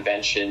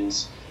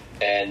conventions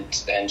and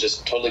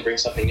just totally bring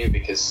something new,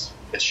 because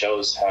it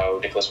shows how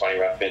Nicholas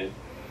Winding Refn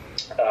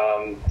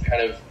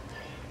kind of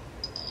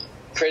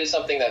created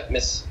something that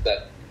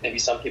maybe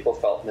some people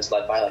felt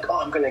misled by, like, oh,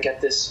 I'm going to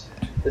get this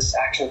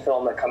action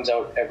film that comes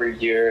out every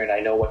year and I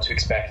know what to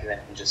expect, and then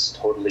he just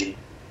totally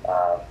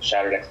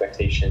shattered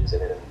expectations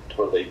in a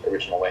totally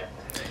original way.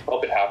 I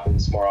hope it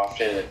happens more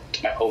often,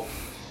 and I hope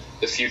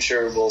the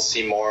future will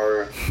see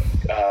more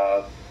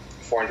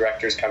foreign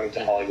directors coming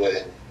to Hollywood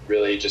and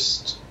really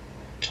just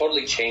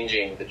totally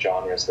changing the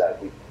genres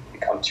that we've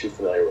become too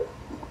familiar with.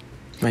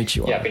 Right,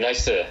 you are. Yeah, it'd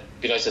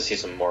be nice to see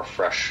some more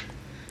fresh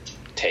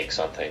takes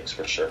on things,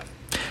 for sure.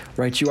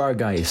 Right, you are,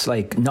 guys.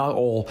 Like, not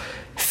all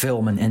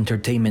film and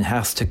entertainment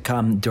has to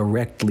come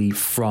directly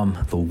from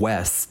the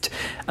West.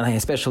 And I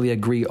especially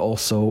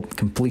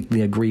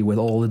completely agree with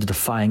all the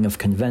defying of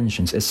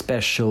conventions,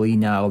 especially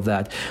now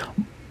that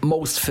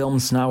most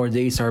films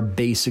nowadays are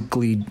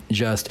basically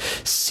just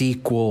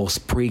sequels,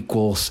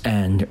 prequels,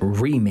 and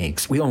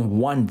remakes. We don't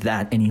want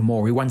that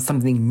anymore. We want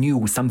something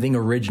new, something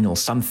original,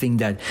 something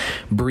that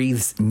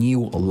breathes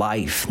new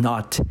life,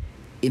 not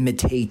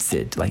imitates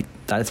it. Like,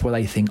 that's what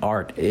I think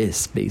art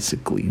is,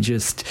 basically.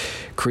 Just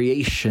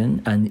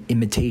creation and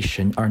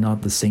imitation are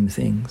not the same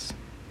things.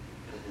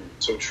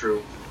 So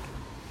true.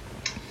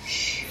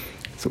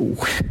 So,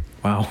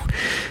 wow.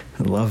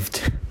 I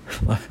loved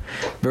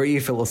very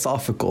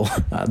philosophical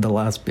the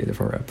last bit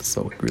of our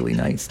episode. Really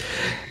nice.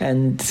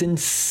 And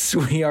since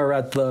we are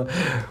at the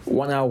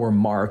 1 hour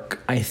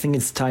mark, I think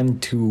it's time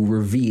to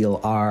reveal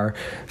our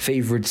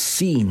favorite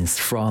scenes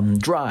from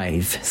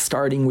Drive,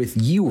 starting with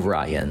you,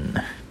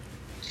 Ryan.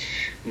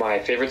 My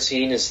favorite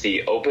scene is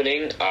the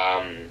opening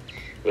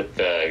with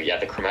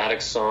the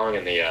chromatic song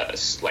and the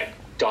like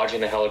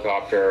dodging the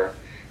helicopter.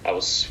 That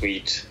was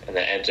sweet. And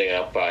then ending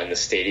up in the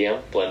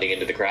stadium, blending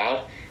into the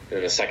crowd. And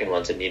then the second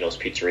one's at Nino's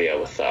Pizzeria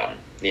with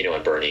Nino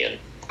and Bernie and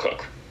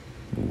Cook.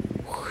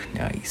 Ooh,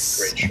 nice.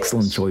 Great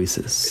Excellent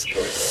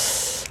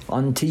choices.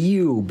 On to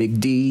you,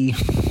 Big D.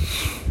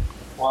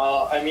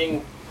 Well, I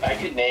mean, I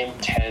could name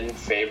 10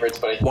 favorites,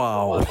 but I think the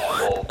one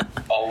that will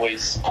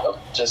always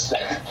just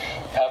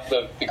have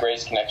the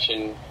greatest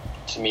connection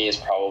to me is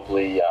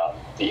probably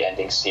the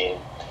ending scene.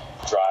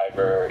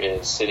 Driver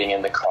is sitting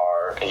in the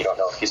car, and you don't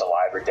know if he's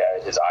alive or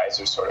dead. His eyes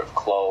are sort of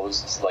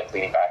closed. He's like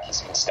leaning back.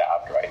 He's been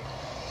stabbed, right?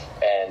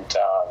 And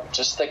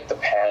just like the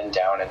pan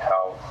down and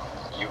how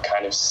you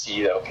kind of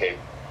see that, okay,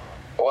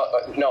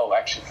 Well, no,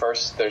 actually,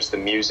 first there's the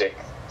music,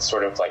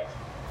 sort of like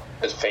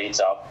it fades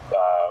up.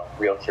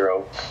 Real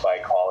Hero by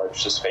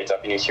College just fades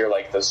up, and you hear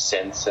like those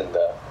synths and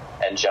the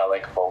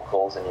angelic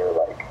vocals, and you're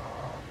like,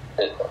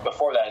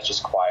 before that it's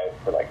just quiet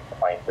for like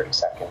 20-30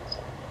 seconds.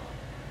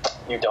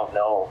 You don't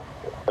know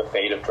the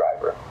fate of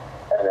Driver,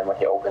 and then when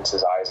he opens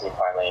his eyes and he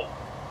finally,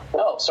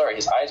 no, sorry,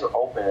 his eyes are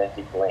open and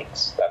he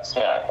blinks. That's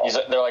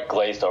they're like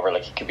glazed over,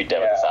 like he could be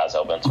dead with his eyes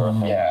open, sort of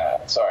thing.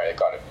 Yeah, sorry, I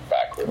got it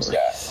backwards.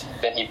 Yeah,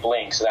 then he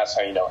blinks, and that's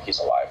how you know he's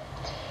alive.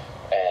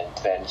 And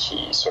then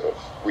he sort of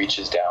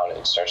reaches down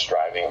and starts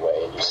driving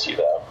away, and you see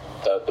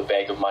the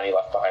bag of money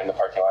left behind in the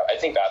parking lot. I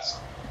think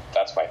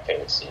that's my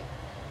favorite scene.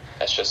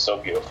 It's just so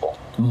beautiful.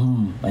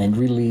 And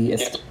really,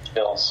 it's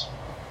chills.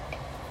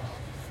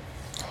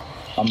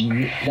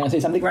 Can I say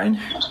something, Ryan?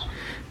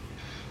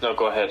 No,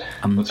 go ahead.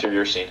 Let's hear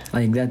your scene.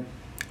 Like that.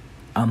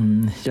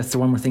 Just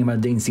one more thing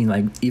about Dane's scene.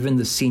 Like even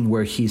the scene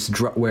where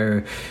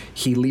where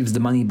he leaves the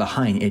money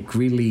behind, it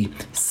really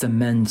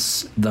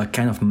cements the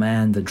kind of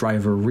man the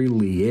Driver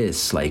really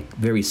is. Like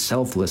very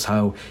selfless.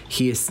 How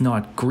he is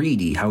not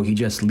greedy. How he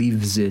just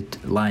leaves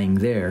it lying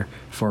there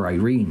for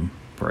Irene,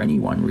 for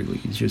anyone really.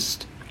 It's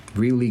just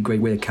really great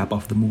way to cap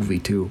off the movie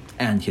too,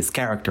 and his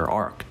character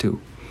arc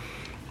too.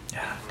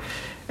 Yeah.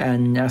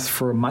 And as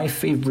for my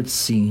favorite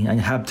scene, I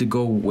have to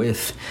go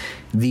with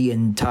the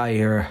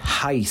entire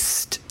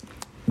heist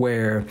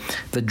where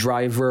the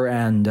Driver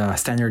and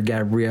Standard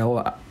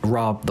Gabriel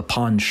rob the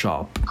pawn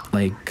shop.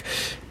 Like,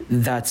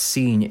 that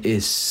scene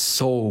is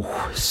so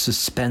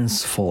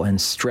suspenseful and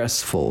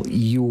stressful.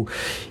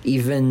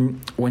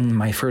 Even when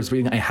my first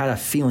reading, I had a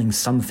feeling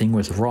something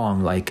was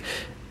wrong. Like,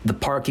 the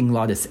parking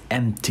lot is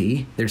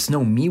empty, there's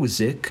no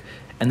music,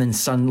 and then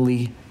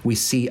suddenly we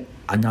see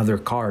another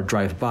car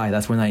drive by.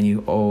 That's when I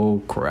knew,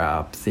 oh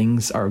crap,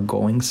 things are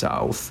going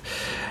south.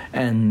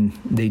 And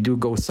they do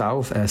go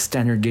south as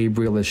Standard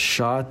Gabriel is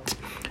shot,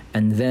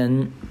 and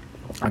then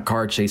a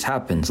car chase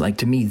happens. Like,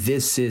 to me,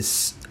 this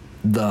is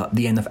the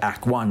end of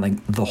Act 1,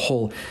 like the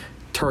whole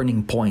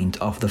turning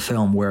point of the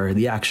film, where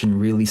the action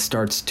really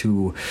starts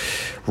to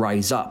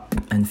rise up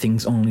and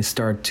things only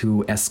start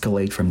to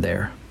escalate from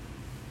there.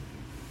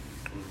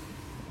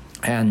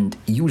 And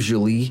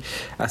usually,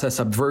 as a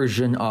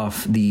subversion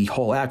of the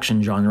whole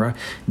action genre,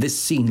 this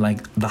scene,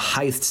 like the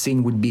heist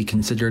scene, would be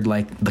considered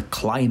like the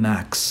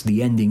climax,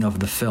 the ending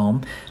of the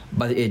film.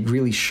 But it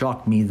really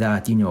shocked me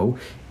that,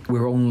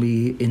 we're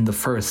only in the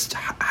first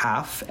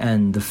half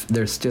and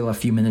there's still a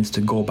few minutes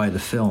to go by the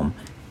film.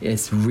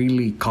 It's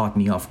really caught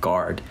me off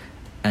guard.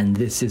 And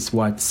this is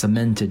what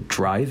cemented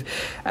Drive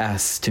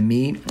as, to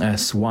me,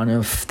 as one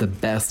of the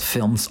best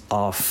films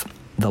of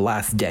the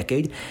last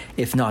decade,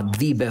 if not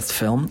the best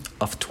film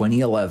of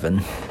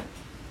 2011.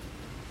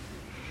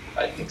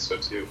 I think so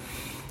too.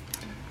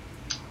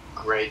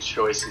 Great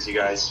choices, you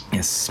guys.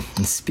 Yes.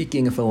 And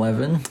speaking of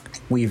 11,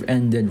 we've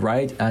ended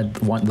right at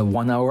the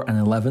 1 hour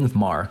and 11th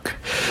mark.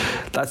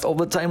 That's all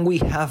the time we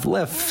have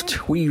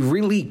left. We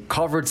really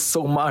covered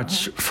so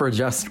much for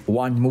just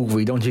one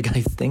movie, don't you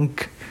guys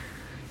think?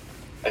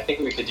 I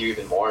think we could do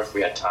even more if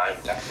we had time.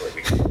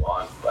 Definitely we could go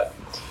on, but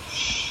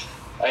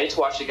I need to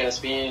watch it again. It's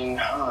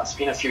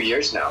been a few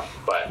years now,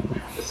 but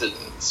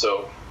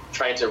so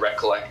trying to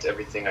recollect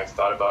everything I've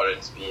thought about it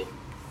has been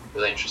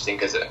really interesting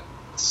because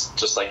it's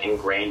just like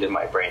ingrained in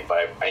my brain.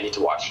 But I need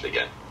to watch it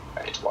again.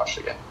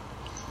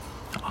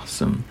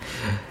 Awesome.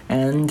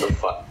 And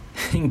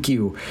thank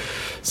you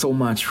so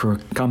much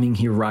for coming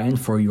here, Ryan,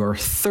 for your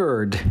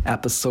third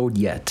episode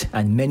yet,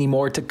 and many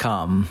more to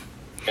come.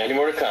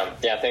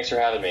 Yeah, thanks for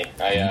having me.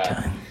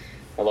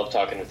 I love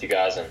talking with you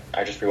guys, and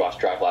I just rewatched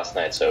Drive last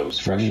night, so it was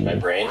fresh in my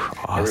brain.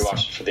 Awesome. I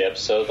rewatched it for the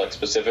episode, like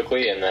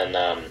specifically, and then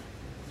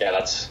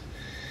that's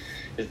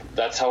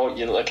how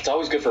it's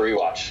always good for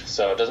rewatch.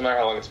 So it doesn't matter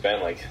how long it's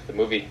been. Like, the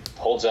movie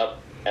holds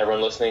up.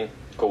 Everyone listening,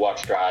 go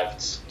watch Drive.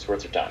 It's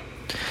worth your time.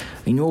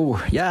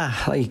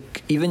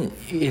 Like, even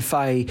if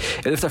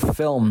it's a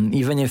film,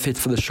 even if it's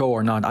for the show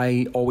or not,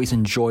 I always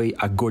enjoy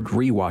a good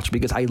rewatch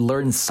because I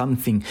learn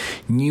something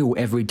new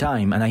every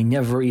time, and I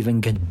never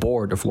even get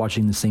bored of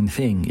watching the same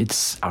thing.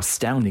 It's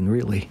astounding,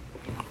 really.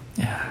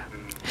 Yeah.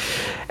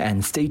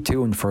 And stay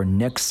tuned for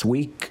next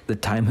week. The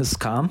time has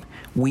come.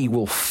 We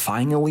will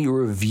finally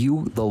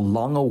review the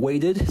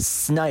long-awaited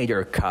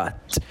Snyder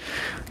Cut,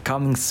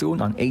 coming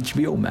soon on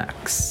HBO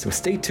Max. So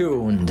stay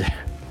tuned.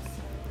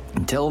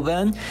 Until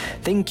then,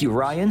 thank you,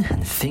 Ryan,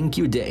 and thank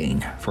you,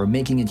 Dane, for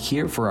making it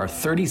here for our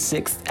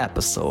 36th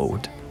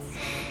episode.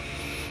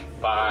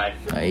 Bye.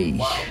 Bye.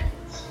 Wow.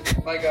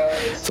 Bye,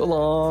 guys. So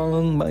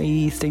long.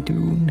 Bye. Stay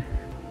tuned.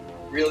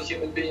 Real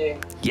human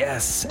being.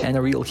 Yes, and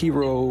a real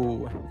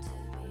hero.